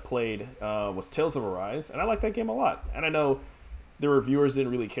one that I played was Tales of Arise, and I like that game a lot. And I know the reviewers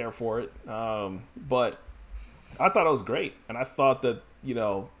didn't really care for it, but I thought it was great. And I thought that,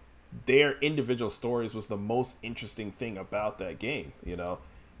 their individual stories was the most interesting thing about that game,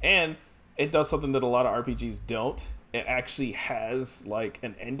 And it does something that a lot of RPGs don't. It actually has, like,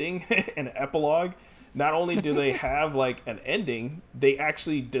 an ending, an epilogue. Not only do they have, like, an ending, they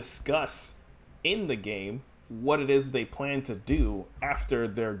actually discuss in the game what it is they plan to do after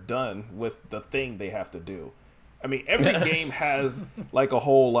they're done with the thing they have to do. I mean, every game has like a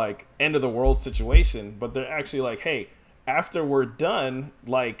whole like end of the world situation, but they're actually like, hey, after we're done,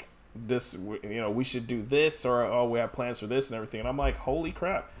 like this, we should do this, or oh, we have plans for this and everything. And I'm like, holy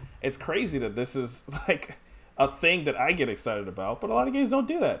crap. It's crazy that this is like a thing that I get excited about, but a lot of games don't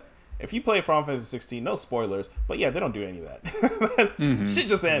do that. If you play Final Fantasy 16, no spoilers, but yeah, they don't do any of that. Shit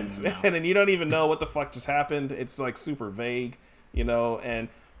just ends, and then you don't even know what the fuck just happened. It's like super vague, and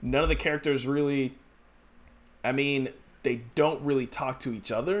none of the characters really, I mean, they don't really talk to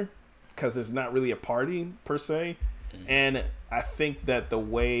each other because there's not really a party per se. And I think that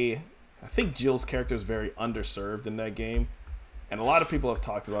Jill's character is very underserved in that game. And a lot of people have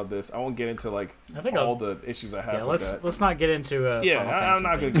talked about this. I won't get into like the issues I have with that. Let's not get into I'm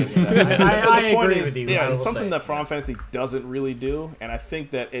not going to get into that. I the point agree is, with you. Yeah, it's something that Final Fantasy doesn't really do, and I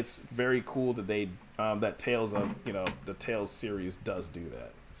think that it's very cool that they that Tales of the Tales series does do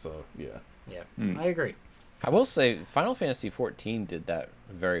that. So yeah, I agree. I will say Final Fantasy 14 did that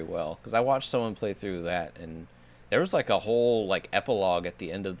very well, because I watched someone play through that, and there was like a whole like epilogue at the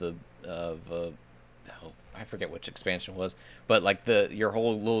end of I forget which expansion it was, but like your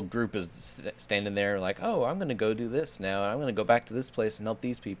whole little group is standing there like, oh, I'm gonna go do this now, and I'm gonna go back to this place and help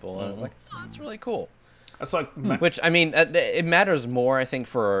these people, and I was like, oh, that's really cool. That's like which I mean, it matters more, I think,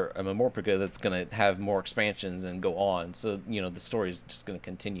 for a Memorica that's gonna have more expansions and go on, so the story is just gonna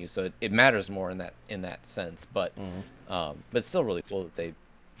continue, so it matters more in that sense, but it's still really cool that they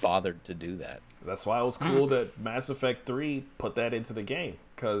bothered to do that. That's why it was cool that Mass Effect 3 put that into the game,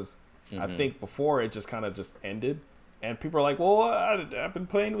 because I think before it just kind of just ended, and people are like, well, I've been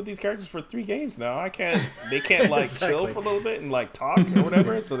playing with these characters for 3 games now. They can't like chill for a little bit and like talk or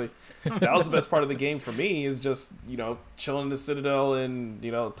whatever. So that was the best part of the game for me, is just, chilling in the Citadel and,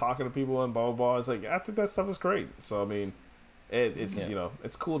 talking to people and blah, blah, blah. It's like, I think that stuff is great. So, I mean, it's,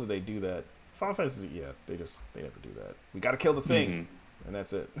 it's cool that they do that. Final Fantasy, they never do that. We got to kill the thing, and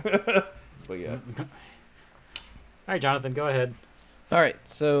that's it. But yeah. All right, Jonathan, go ahead. All right,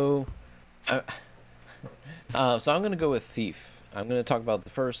 so I'm going to go with Thief. I'm going to talk about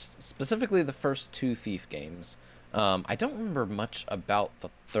specifically the first 2 Thief games. I don't remember much about the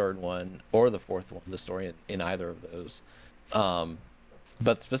third one or the fourth one, the story in either of those.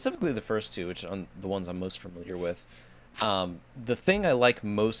 But specifically the first 2, which are the ones I'm most familiar with. The thing I like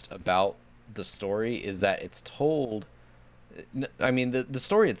most about the story is that it's told. I mean, the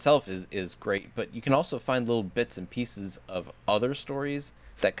story itself is great, but you can also find little bits and pieces of other stories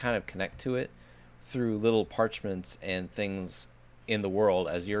that kind of connect to it through little parchments and things in the world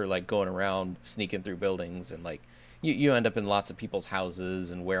as you're like going around sneaking through buildings, and like you end up in lots of people's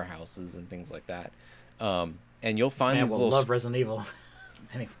houses and warehouses and things like that. And you'll find this man these will little love Resident Evil.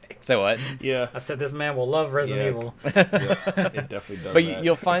 Anyway. Say what? Yeah. I said this man will love Resident Evil. It definitely does. But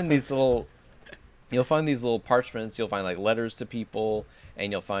you'll find these little parchments. You'll find like letters to people,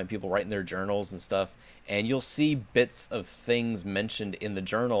 and you'll find people writing their journals and stuff. And you'll see bits of things mentioned in the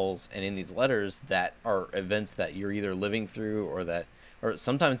journals and in these letters that are events that you're either living through, or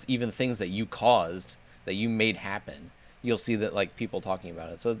sometimes even things that you caused, that you made happen. You'll see that like people talking about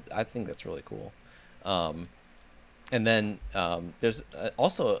it. So I think that's really cool. And then there's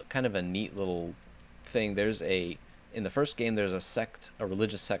also kind of a neat little thing. In the first game, there's a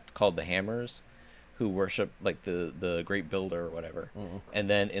religious sect called the Hammers, who worship like the Great Builder or whatever. And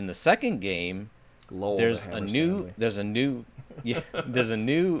then in the second game, there's a new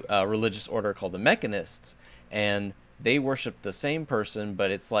religious order called the Mechanists, and they worship the same person, but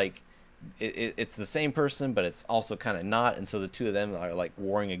it's like it's the same person, but it's also kind of not, and so the two of them are like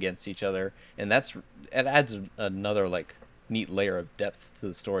warring against each other, and it adds another like neat layer of depth to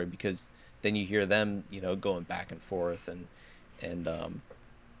the story, because then you hear them going back and forth and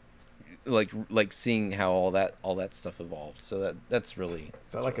like seeing how all that stuff evolved. So that's really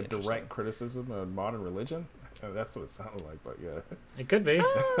is that like a direct criticism of modern religion? That's what it sounded like, but yeah, it could be.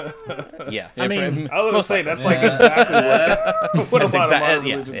 Yeah, I mean, I was gonna say that's like exactly what a lot of modern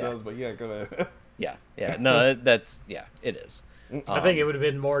religion does. But yeah, go ahead. Yeah. No, it is. I think it would have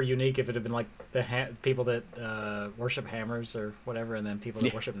been more unique if it had been like the people that worship hammers or whatever, and then people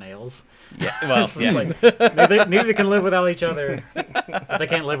that worship nails. Yeah, well, yeah. Like, neither can live without each other. But they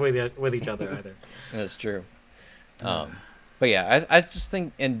can't live with each other either. That's true. But yeah, I just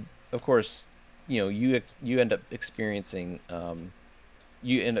think, and of course, you end up experiencing,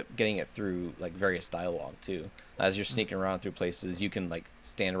 you end up getting it through like various dialogue too. As you're sneaking around through places, you can like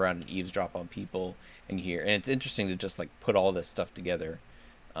stand around and eavesdrop on people and hear. And it's interesting to just like put all this stuff together.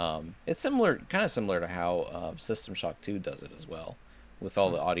 It's kind of similar to how System Shock 2 does it as well, with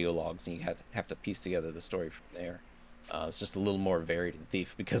all the audio logs, and you have to piece together the story from there. It's just a little more varied in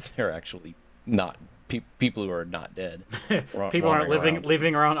Thief, because they're actually not people who are not dead. People aren't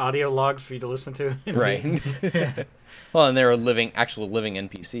leaving around audio logs for you to listen to. Right. Well, and they're living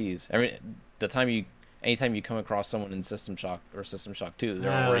NPCs. I mean, anytime you come across someone in System Shock or System Shock 2,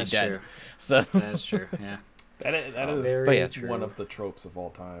 they're already dead. True. So that's true. Yeah. That is very true. One of the tropes of all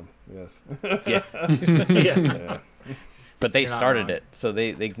time. Yes. Yeah. Yeah. But they started it, so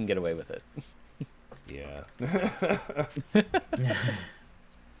they can get away with it. Yeah.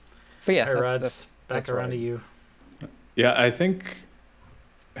 But yeah, Hey, Rods, that's back around right. to you. Yeah, I think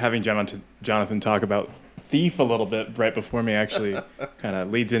having Jonathan talk about Thief a little bit right before me actually kind of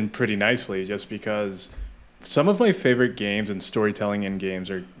leads in pretty nicely, just because some of my favorite games and storytelling in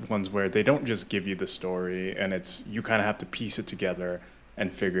games are ones where they don't just give you the story, and you kind of have to piece it together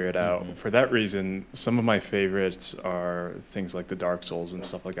and figure it out. For that reason, some of my favorites are things like the Dark Souls and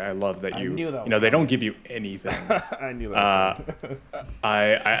stuff like that. I love that they don't give you anything. I knew that was coming.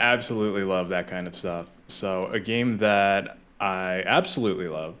 I absolutely love that kind of stuff. So a game that I absolutely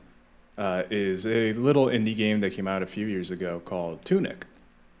love is a little indie game that came out a few years ago called Tunic.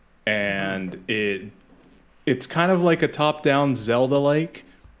 And it's kind of like a top-down Zelda-like,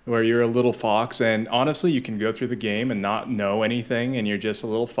 where you're a little fox, and honestly, you can go through the game and not know anything, and you're just a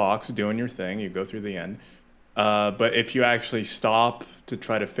little fox doing your thing. You go through the end. But if you actually stop to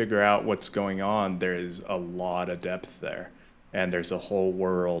try to figure out what's going on, there is a lot of depth there. and there's a whole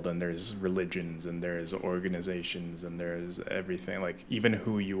world, and there's religions, and there's organizations, and there's everything. Like, even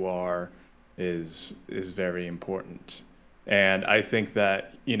who you are is very important. And I think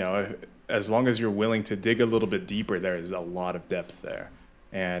that, as long as you're willing to dig a little bit deeper, there is a lot of depth there.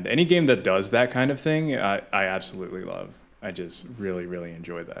 And any game that does that kind of thing, I absolutely love. I just really, really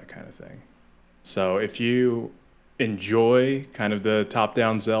enjoy that kind of thing. So if you enjoy kind of the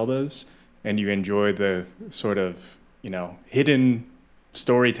top-down Zeldas, and you enjoy the sort of, hidden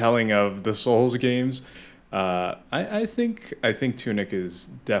storytelling of the Souls games, I think Tunic is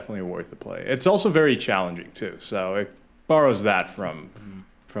definitely worth a play. It's also very challenging too, so it borrows that from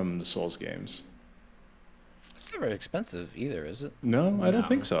the Souls games. It's not very expensive either, is it? No, I don't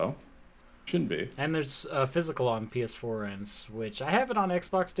think so. Shouldn't be. And there's physical on PS4 and Switch. I have it on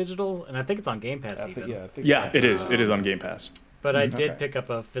Xbox Digital, and I think it's on Game Pass even. It is. It is on Game Pass. But I did pick up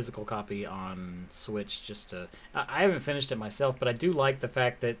a physical copy on Switch just to... I haven't finished it myself, but I do like the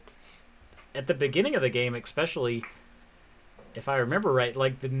fact that at the beginning of the game, especially, if I remember right,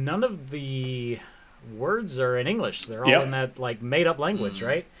 like none of the words are in English. They're all in that like made-up language,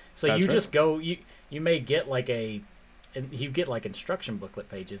 right? So That's you right. just go... You may get like you get like instruction booklet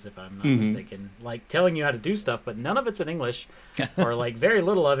pages, if I'm not mistaken, like telling you how to do stuff, but none of it's in English, or like very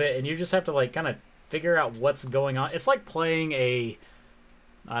little of it, and you just have to like kind of figure out what's going on. It's like playing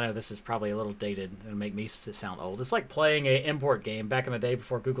I know this is probably a little dated and make me sound old. It's like playing a import game back in the day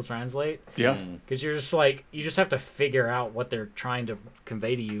before Google Translate. Yeah. Because you're just like, you just have to figure out what they're trying to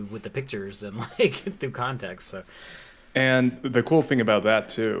convey to you with the pictures and like through context. So. And the cool thing about that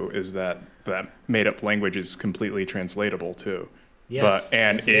too is that made up language is completely translatable too. Yes.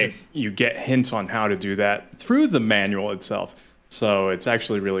 You get hints on how to do that through the manual itself. So it's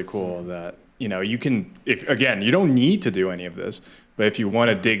actually really cool that, you can, you don't need to do any of this, but if you want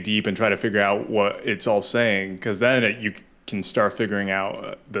to dig deep and try to figure out what it's all saying, because then you can start figuring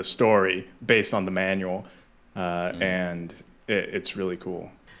out the story based on the manual, and it's really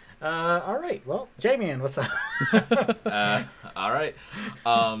cool. All right. Well, Jamien, what's up? All right.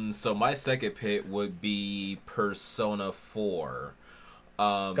 So my second pick would be Persona 4.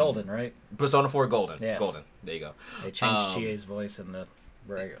 Golden, right? Persona 4 Golden. Yes. Golden. There you go. They changed Chie's voice in the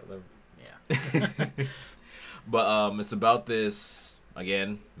yeah. But it's about this,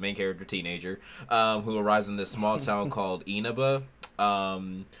 again, main character teenager, who arrives in this small town called Inaba.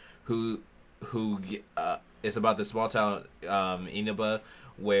 It's about this small town, Inaba,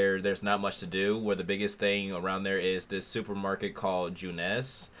 where there's not much to do, where the biggest thing around there is this supermarket called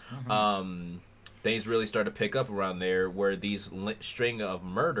Junes. Things really start to pick up around there, where these string of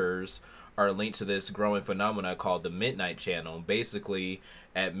murders are linked to this growing phenomena called the Midnight Channel. Basically,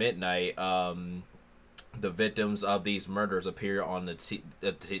 at midnight, the victims of these murders appear on the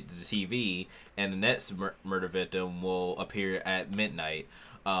TV, and the next murder victim will appear at midnight.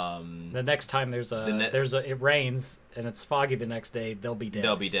 The next time it rains and it's foggy the next day, they'll be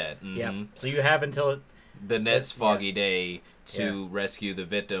dead. Mm-hmm. Yeah. So you have until the next foggy day to rescue the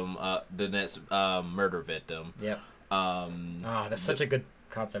victim, the next murder victim. Yep. That's such a good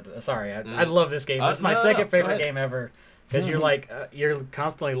concept. Sorry, I love this game. It's my second favorite game ever. Because you're like, you're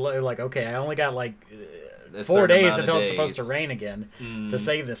constantly like, okay, I only got like 4 days until it's supposed to rain again to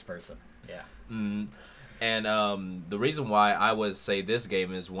save this person. Yeah. And the reason why I would say this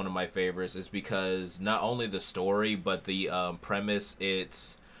game is one of my favorites is because not only the story, but the premise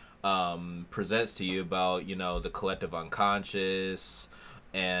it presents to you about, the collective unconscious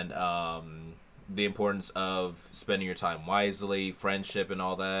and the importance of spending your time wisely, friendship, and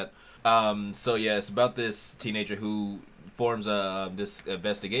all that. So yeah, it's about this teenager who forms this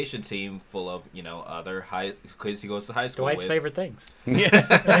investigation team full of other kids he goes to high school Dwight's with. favorite things. Don't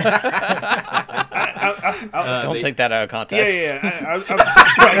take that out of context. I'm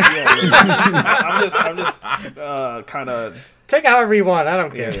just kind of take it however you want. I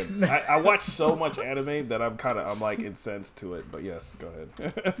don't care. I watch so much anime that I'm like incensed to it. But yes, go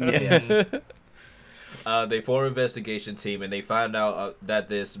ahead. They form an investigation team, and they find out that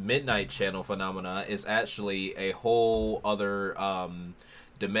this Midnight Channel phenomena is actually a whole other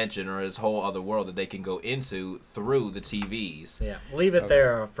dimension, or this whole other world that they can go into through the TVs. Yeah, leave it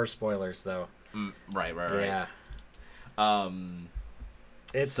there for spoilers, though. Right. Yeah.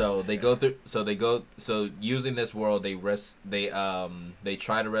 So using this world, they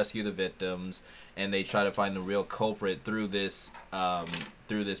try to rescue the victims, and they try to find the real culprit through this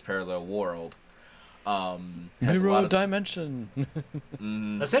parallel world. Mirror dimension.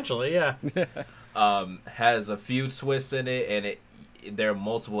 Essentially, yeah. Has a few twists in it, and there are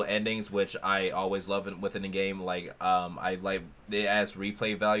multiple endings, which I always love within a game. Like I like it adds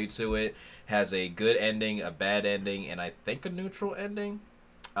replay value to it. Has a good ending, a bad ending, and I think a neutral ending.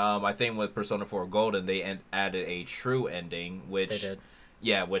 I think with Persona 4 Golden they added a true ending, which They did.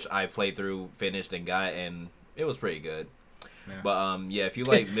 yeah, which I played through, finished, and got, and it was pretty good. Yeah. But yeah, if you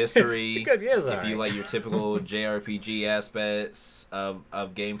like mystery, Good, yeah, it's if alright. you like your typical JRPG aspects of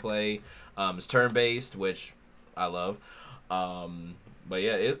gameplay, it's turn based, which I love. But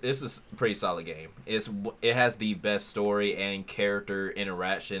yeah, it's a pretty solid game. It has the best story and character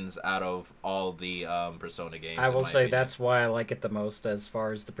interactions out of all the Persona games. I in will my say opinion. that's why I like it the most as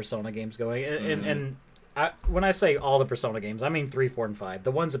far as the Persona games going. And when I say all the Persona games, I mean 3, 4, and 5.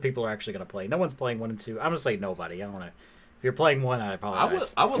 The ones that people are actually going to play. No one's playing 1 and 2. I'm going to say nobody. I don't want to. If you're playing 1, I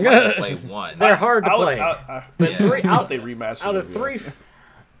apologize. I would like to play 1. They're hard to I would- play. But Yeah. 3 I hope they remastered out of it, 3, yeah.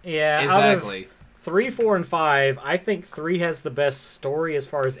 yeah, Exactly. Out of 3, 4, and 5, I think 3 has the best story as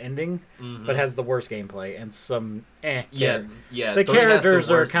far as ending, but has the worst gameplay and some Yeah, character. yeah. The 3 has characters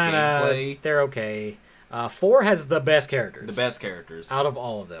the are worst kind gameplay, of they're okay. 4 has the best characters. the best characters. Out of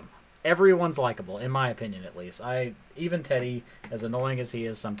all of them. Everyone's likable, in my opinion, at least. Even Teddy, as annoying as he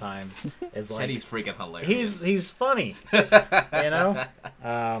is sometimes, is like Teddy's freaking hilarious. he's funny, you know.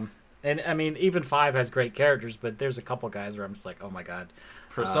 And I mean, even 5 has great characters, but there's a couple guys where I'm just like, oh my god.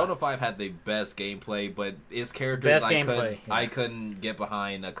 Persona 5 had the best gameplay, but its characters Best I gameplay, I couldn't get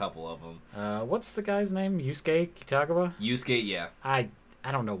behind a couple of them. What's the guy's name? Yusuke Kitagawa. Yusuke, yeah. I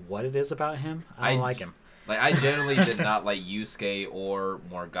don't know what it is about him. I don't like him. Like I generally did not like Yusuke or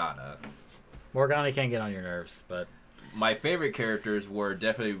Morgana. Morgana can't get on your nerves, but My favorite characters were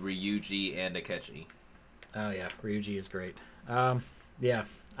definitely Ryuji and Akechi. oh yeah, Ryuji is great. Yeah,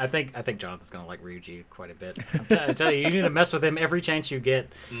 I think Jonathan's gonna like Ryuji quite a bit. I tell you, you need to mess with him every chance you get.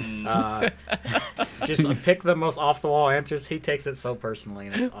 Just pick the most off the wall answers. He takes it so personally,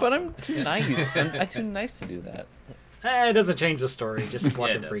 and it's awesome. But I'm too nice. I'm too nice to do that. It doesn't change the story. Just watch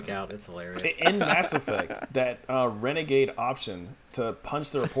Yeah, him it freak doesn't. out. It's hilarious. In Mass Effect, that renegade option to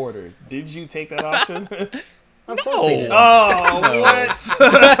punch the reporter, did you take that option? Of course he did. Oh, what?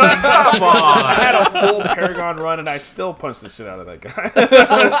 Come on! I had a full Paragon run and I still punched the shit out of that guy.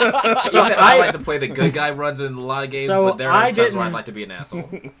 So I like to play the good guy runs in a lot of games, So but there are I times where didn't- I'd like to be an asshole.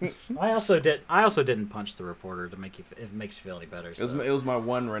 I also didn't punch the reporter to make you. If it makes you feel any better. So. It was my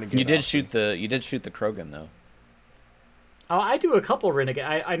one renegade. You did option. shoot the Krogan though. Oh, I do a couple renegade.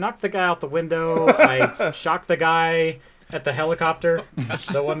 I knocked the guy out the window. I shocked the guy at the helicopter.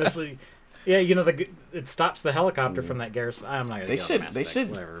 The one that's, yeah, you know, it stops the helicopter from that garrison. I'm not gonna. They go should on Mass they Effect, should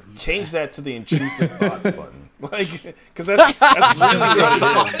whatever. change that to the intrusive thoughts button, like because that's really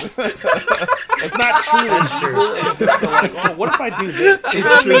what it is. It's not true. true. It's just the, like, oh, what if I do this?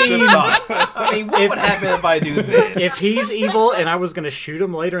 Intrusive thoughts. I mean, what would happen if I do this? If he's evil and I was gonna shoot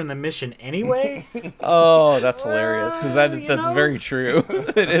him later in the mission anyway, Oh, that's hilarious because that's you know? very true.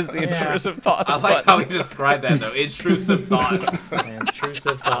 It is the Yeah. intrusive thoughts I like button. how he described that though. Intrusive thoughts.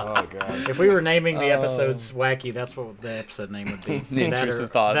 intrusive thought. Oh god. If we were naming the episodes wacky, that's what the episode name would be. The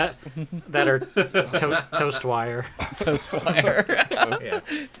intrusive thoughts. That are toast wire. Toast wire. Yeah.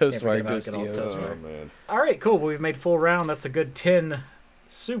 Toast wire forget about good old Ghostio. Toast Oh Wire. man. All right, cool. Well, we've made full round. That's a good 10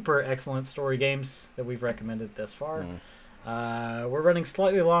 super excellent story games that we've recommended thus far. We're running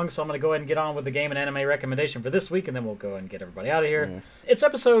slightly long, so I'm going to go ahead and get on with the game and anime recommendation for this week, and then we'll go ahead and get everybody out of here. It's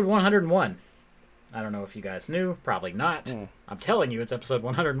episode 101. I don't know if you guys knew. Probably not. I'm telling you, it's episode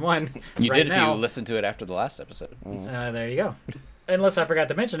 101. You right did if now. you listened to it after the last episode. There you go. Unless I forgot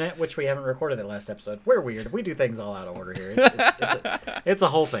to mention it, which we haven't recorded that last episode. We're weird. We do things all out of order here. It's a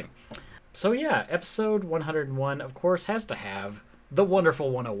whole thing. So yeah, episode 101, of course, has to have the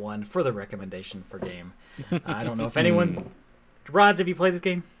wonderful 101 for the recommendation for game. I don't know if anyone... Rods, have you played this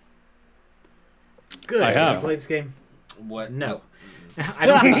game? Good. I have. You played this game? What? No. was- I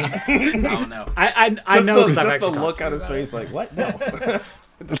don't. Oh no. I Just know the, because I've just the actually look talked to on you his about it. face, like what? No.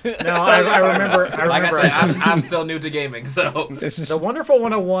 No, I remember. Like I said, I'm still new to gaming, so The Wonderful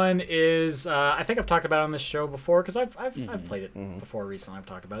 101 is, I think I've talked about it on this show before, because I've played it before recently. I've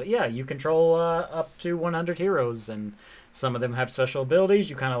talked about it. Yeah, you control up to 100 heroes, and some of them have special abilities.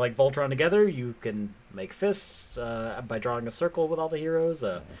 You kind of like Voltron together. You can make fists by drawing a circle with all the heroes,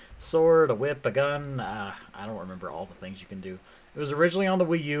 a sword, a whip, a gun. I don't remember all the things you can do. It was originally on the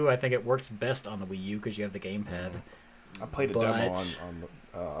Wii U. I think it works best on the Wii U because you have the gamepad. I played a But- demo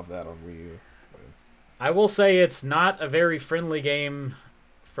of that on Wii U. I will say it's not a very friendly game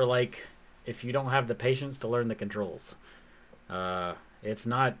for, like, if you don't have the patience to learn the controls. It's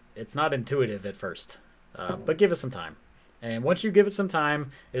not intuitive at first, but give it some time. And once you give it some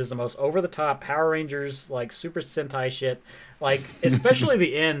time, it is the most over-the-top Power Rangers, like, Super Sentai shit. Like, especially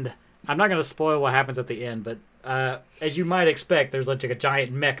the end. I'm not going to spoil what happens at the end, but as you might expect, there's like a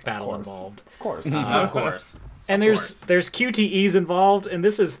giant mech battle involved. Of course. Of course. And there's QTEs involved, and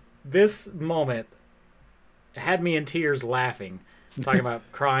this moment had me in tears laughing. Talking about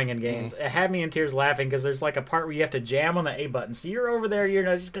crying in games, it had me in tears laughing because there's like a part where you have to jam on the A button. So you're over there, you're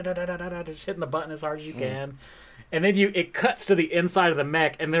just hitting the button as hard as you can, and then it cuts to the inside of the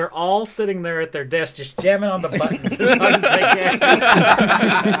mech, and they're all sitting there at their desk just jamming on the buttons as hard as they can.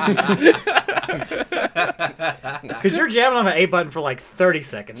 Because you're jamming on the A button for like 30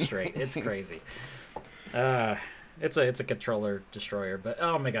 seconds straight. It's crazy. It's a controller destroyer, but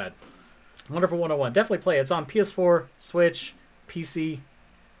oh my god, Wonderful 101. Definitely play it. It's on PS4, Switch, PC,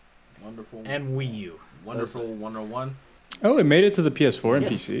 Wonderful, and Wii U. Wonderful 101. Oh, it made it to the PS4 and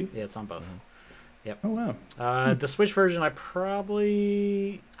Yes. PC. Yeah, it's on both. Yep. Oh wow. The Switch version, I've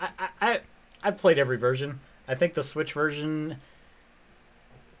played every version. I think the Switch version,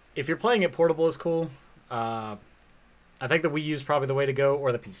 if you're playing it portable, is cool. I think the Wii U is probably the way to go,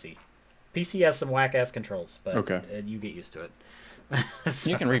 or the PC. PC has some whack-ass controls, but Okay. You get used to it.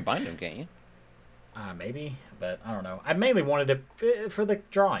 You can rebind them, can't you? Maybe, but I don't know. I mainly wanted it for the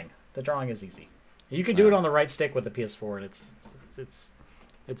drawing. The drawing is easy. You can do it on the right stick with the PS4, and it's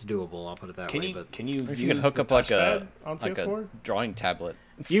doable. I'll put it that Can way. you But can you Or if use you can hook the up like touchpad a on like PS4? a drawing tablet.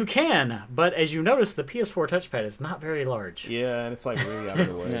 you can, but as you notice, the PS4 touchpad is not very large. Yeah, and it's like really out of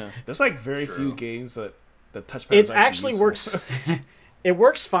the way. Yeah. There's like very True. few games that the touchpad It is actually useful. works. It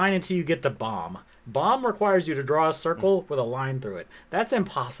works fine until you get the bomb. Bomb requires you to draw a circle with a line through it. That's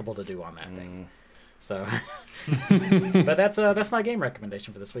impossible to do on that thing. So, but that's my game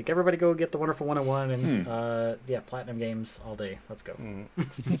recommendation for this week. Everybody go get the Wonderful 101 and Platinum Games all day. Let's go.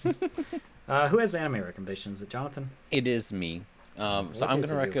 Who has anime recommendations? Is it Jonathan? It is me. So I'm is going it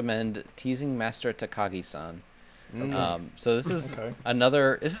to you? recommend Teasing Master Takagi-san. So this is Okay.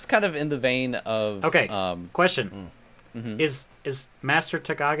 another. This is kind of in the vein of. Okay. Question: Is Master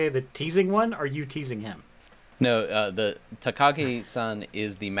Takage the teasing one? Or are you teasing him? No, the Takagi-san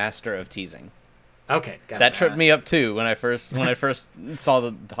is the master of teasing. Okay, gotcha. That tripped me up too when I first saw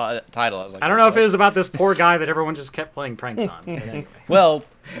the title. I was like, I don't know if what? it was about this poor guy that everyone just kept playing pranks on. But anyway. Well,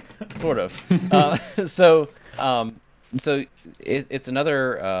 sort of. So it's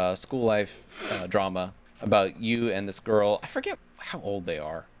another school life drama about you and this girl. I forget how old they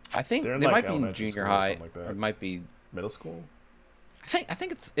are. I think They're in, they like, might be in elementary junior school or high, something like that. or it might be. Middle school? I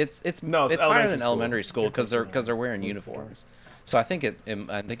think it's No, it's higher elementary than school. elementary school because they're wearing uniforms. So I think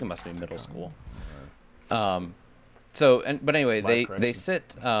it must be middle school. But anyway, Life they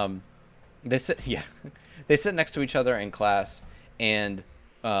sit they sit next to each other in class, and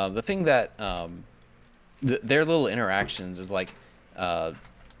the thing that their little interactions is like oh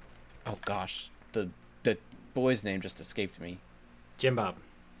gosh, the boy's name just escaped me. Jim Bob.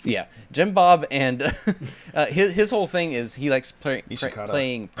 Yeah, Jim Bob, and his whole thing is he likes Ishikata.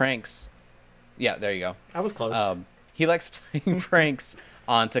 playing pranks. Yeah, there you go. I was close. He likes playing pranks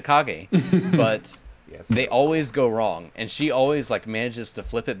on Takagi, but Yes, they middle always go wrong, and she always like manages to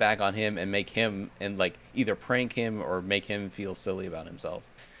flip it back on him and make him and like either prank him or make him feel silly about himself.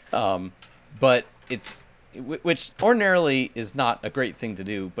 But it's which ordinarily is not a great thing to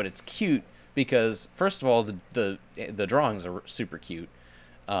do, but it's cute because first of all the drawings are super cute,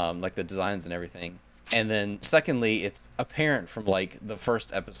 like the designs and everything, and then secondly it's apparent from like the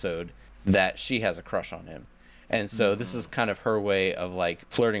first episode that she has a crush on him, and so this is kind of her way of like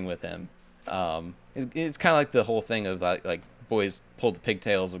flirting with him. It's kind of like the whole thing of like boys pull the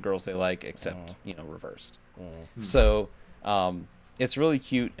pigtails of girls they like, except reversed. So it's really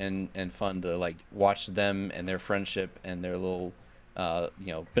cute and fun to like watch them and their friendship and their little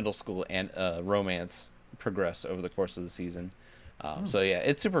middle school and romance progress over the course of the season. So yeah,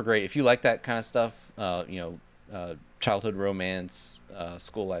 it's super great if you like that kind of stuff. Childhood romance,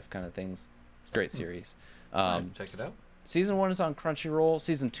 school life kind of things. Great series. Check it out. Season 1 is on Crunchyroll.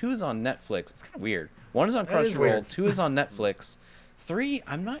 Season 2 is on Netflix. It's kind of weird. 1 is on That is Crunchyroll. weird. 2 is on Netflix. 3,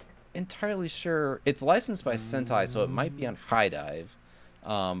 I'm not entirely sure. It's licensed by Sentai, so it might be on High Dive,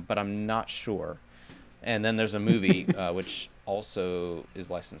 but I'm not sure. And then there's a movie, which also is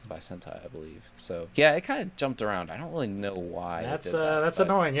licensed by Sentai, I believe. So yeah, it kind of jumped around. I don't really know why. That's it did that, that's but,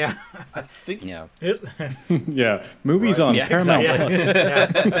 annoying. Yeah. I think Yeah. Yeah, movies on Yeah, Paramount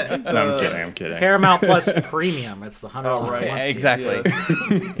exactly. Plus. No, I'm kidding. Paramount Plus Premium. It's the $100. Oh, right. Yeah, exactly.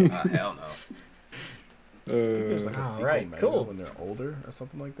 Hell no. I think there's like a sequel Alright, manga cool. when they're older or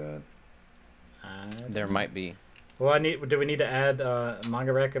something like that. There might be. Well, do we need to add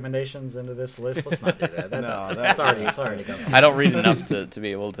manga recommendations into this list? Let's not do that. No, it's already gone. I don't read enough to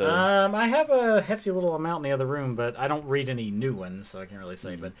be able to. I have a hefty little amount in the other room, but I don't read any new ones, so I can't really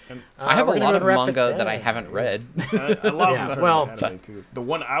say. But I have a we're gonna lot go of and wrap manga it that I down. haven't read. A lot Yeah, of them well, anime too. The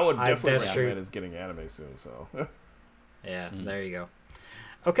one I would definitely that's true. recommend is getting anime soon. So Yeah, there you go.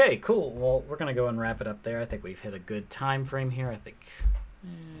 Okay, cool. Well, we're gonna go and wrap it up there. I think we've hit a good time frame here. I think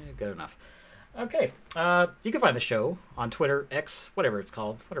good enough. Okay, you can find the show on Twitter, X, whatever it's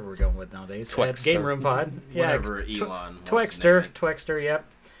called, whatever we're going with nowadays. Twixter. At Game Room Pod. Whatever Elon wants to name it. Twixter, yep.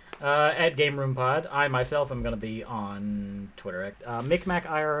 At Game Room Pod. I myself am going to be on Twitter, Micmac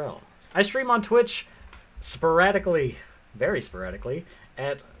IRL. I stream on Twitch sporadically, very sporadically,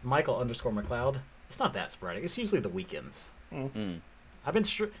 at Michael_McLeod. It's not that sporadic. It's usually the weekends. I've been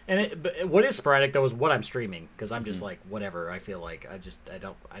but what is sporadic though is what I'm streaming, because I'm just like whatever. I feel like I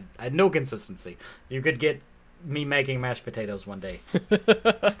had no consistency. You could get me making mashed potatoes one day.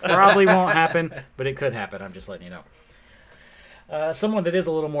 Probably won't happen, but it could happen. I'm just letting you know. Someone that is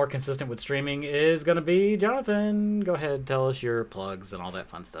a little more consistent with streaming is going to be Jonathan. Go ahead, tell us your plugs and all that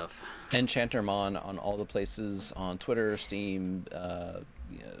fun stuff. Enchantermon on all the places on Twitter, Steam,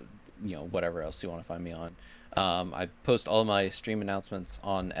 whatever else you want to find me on. I post all my stream announcements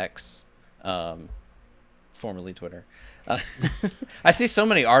on X, formerly Twitter. I see so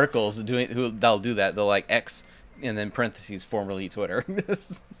many articles that'll do that. They'll like X and then parentheses formerly Twitter.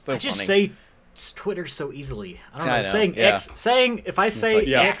 So I just funny. say Twitter so easily. I don't know. I know, Saying yeah. X, if I say like,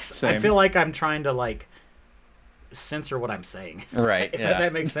 yeah, X, same. I feel like I'm trying to like censor what I'm saying. Right. If Yeah.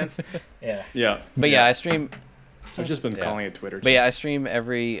 that makes sense. Yeah. Yeah. But yeah, I stream. I've just been Yeah. calling it Twitter. But yeah, I stream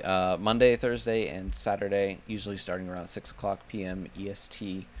every Monday, Thursday, and Saturday, usually starting around 6:00 p.m.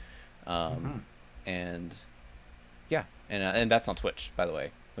 EST. And yeah, and that's on Twitch, by the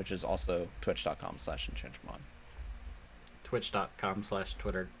way, which is also twitch.com/enchantermon.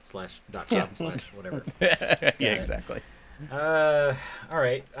 Twitch.com/Twitter/.com/whatever. Yeah, exactly. All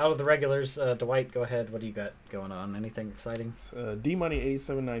right. Out of the regulars, Dwight, go ahead. What do you got going on? Anything exciting?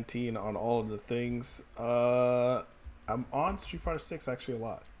 DMoney8719 on all of the things. I'm on Street Fighter 6 actually a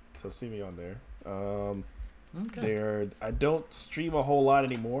lot, so see me on there. Okay. I don't stream a whole lot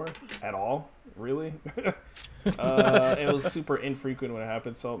anymore at all, really. It was super infrequent when it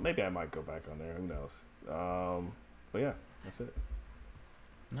happened, so maybe I might go back on there. Who knows? But yeah, that's it.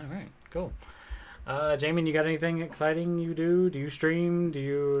 All right. Cool. Jamien, you got anything exciting you do? Do you stream? Do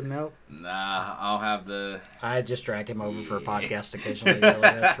you nope? Nah, I'll have the. I just drag him over for a podcast occasionally. Really,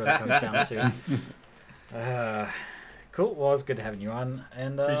 that's what it comes down to. Cool. Well, it's good having you on.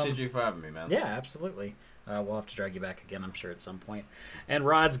 And Appreciate you for having me, man. Yeah, absolutely. We'll have to drag you back again, I'm sure, at some point. And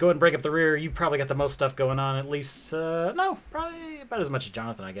Rods, go ahead and break up the rear. You probably got the most stuff going on, at least. No, probably about as much as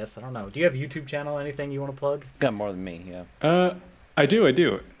Jonathan, I guess. I don't know. Do you have a YouTube channel? Anything you want to plug? It's got more than me, yeah. I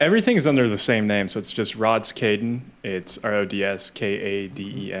do. Everything is under the same name, so it's just RodsKaden. It's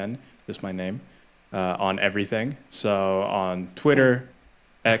RodsKaden, just my name, on everything. So on Twitter,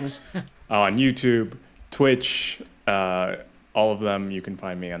 X, on YouTube, Twitch, all of them, you can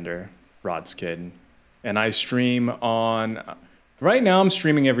find me under RodsKaden. And I stream on. Right now, I'm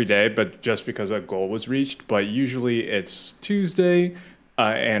streaming every day, but just because a goal was reached. But usually it's Tuesday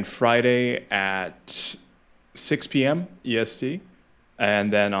and Friday at 6 p.m. EST.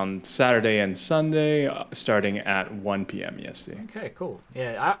 And then on Saturday and Sunday, starting at 1 p.m. EST. Okay, cool.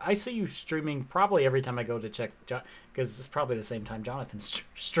 Yeah, I see you streaming probably every time I go to check, because it's probably the same time Jonathan's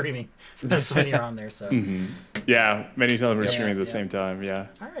streaming. That's when you're on there, so. Yeah, many times we're Yeah, streaming at the yeah. same time, yeah.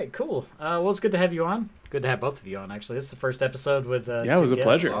 All right, cool. Well, it's good to have you on. Good to have both of you on, actually. This is the first episode with Yeah, it two was a guests,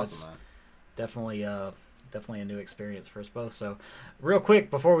 pleasure. so Awesome, it's man. definitely a new experience for us both. So, real quick,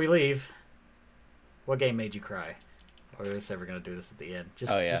 before we leave, what game made you cry? Or we said we're going to do this at the end.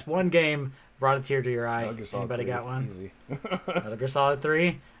 Just one game brought a tear to your eye. Metal Gear Solid Anybody 3, got one? Easy. Metal Gear Solid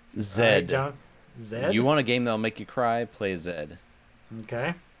 3? Zed. John? Zed? You want a game that'll make you cry? Play Zed.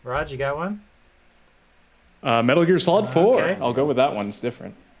 Okay. Rod, you got one? Metal Gear Solid 4. Okay. I'll go with that one. It's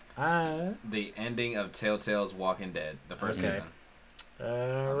different. The ending of Telltale's Walking Dead, the first Okay. season. All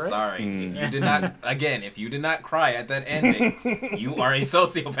I'm right. sorry. If you did not, again, if you did not cry at that ending, you are a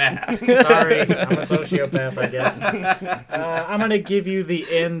sociopath. Sorry, I'm a sociopath, I guess. I'm gonna give you the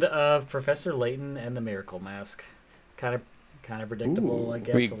end of Professor Layton and the Miracle Mask. Kind of predictable, Ooh. I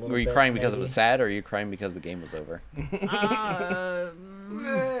guess. Were you crying because it was sad, or are you crying because the game was over?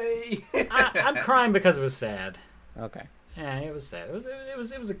 I'm crying because it was sad. Okay. Yeah, it was sad. It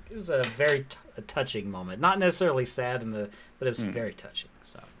was a very touching moment. Not necessarily sad but it was very touching.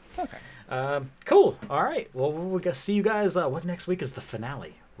 So. Okay. Cool. All right. Well, we'll see you guys. What next week is the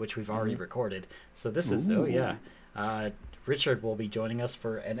finale, which we've already recorded. So this is Richard will be joining us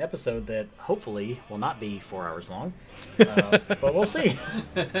for an episode that hopefully will not be 4 hours long. But we'll see.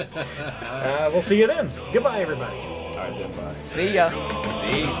 We'll see you then. Goodbye, everybody. All right, then, bye. See ya.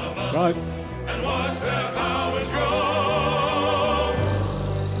 Peace. Right. And watch their powers grow.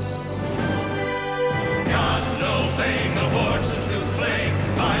 Got no fame, no fortune to claim,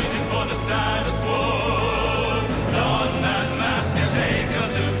 fighting for the status quo. Don that mask and take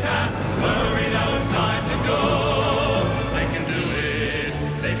us to task. Hurry now, it's time to go.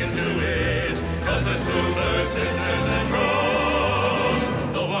 They can do it, 'cause they're super sisters and bros.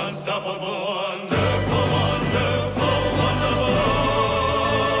 The unstoppable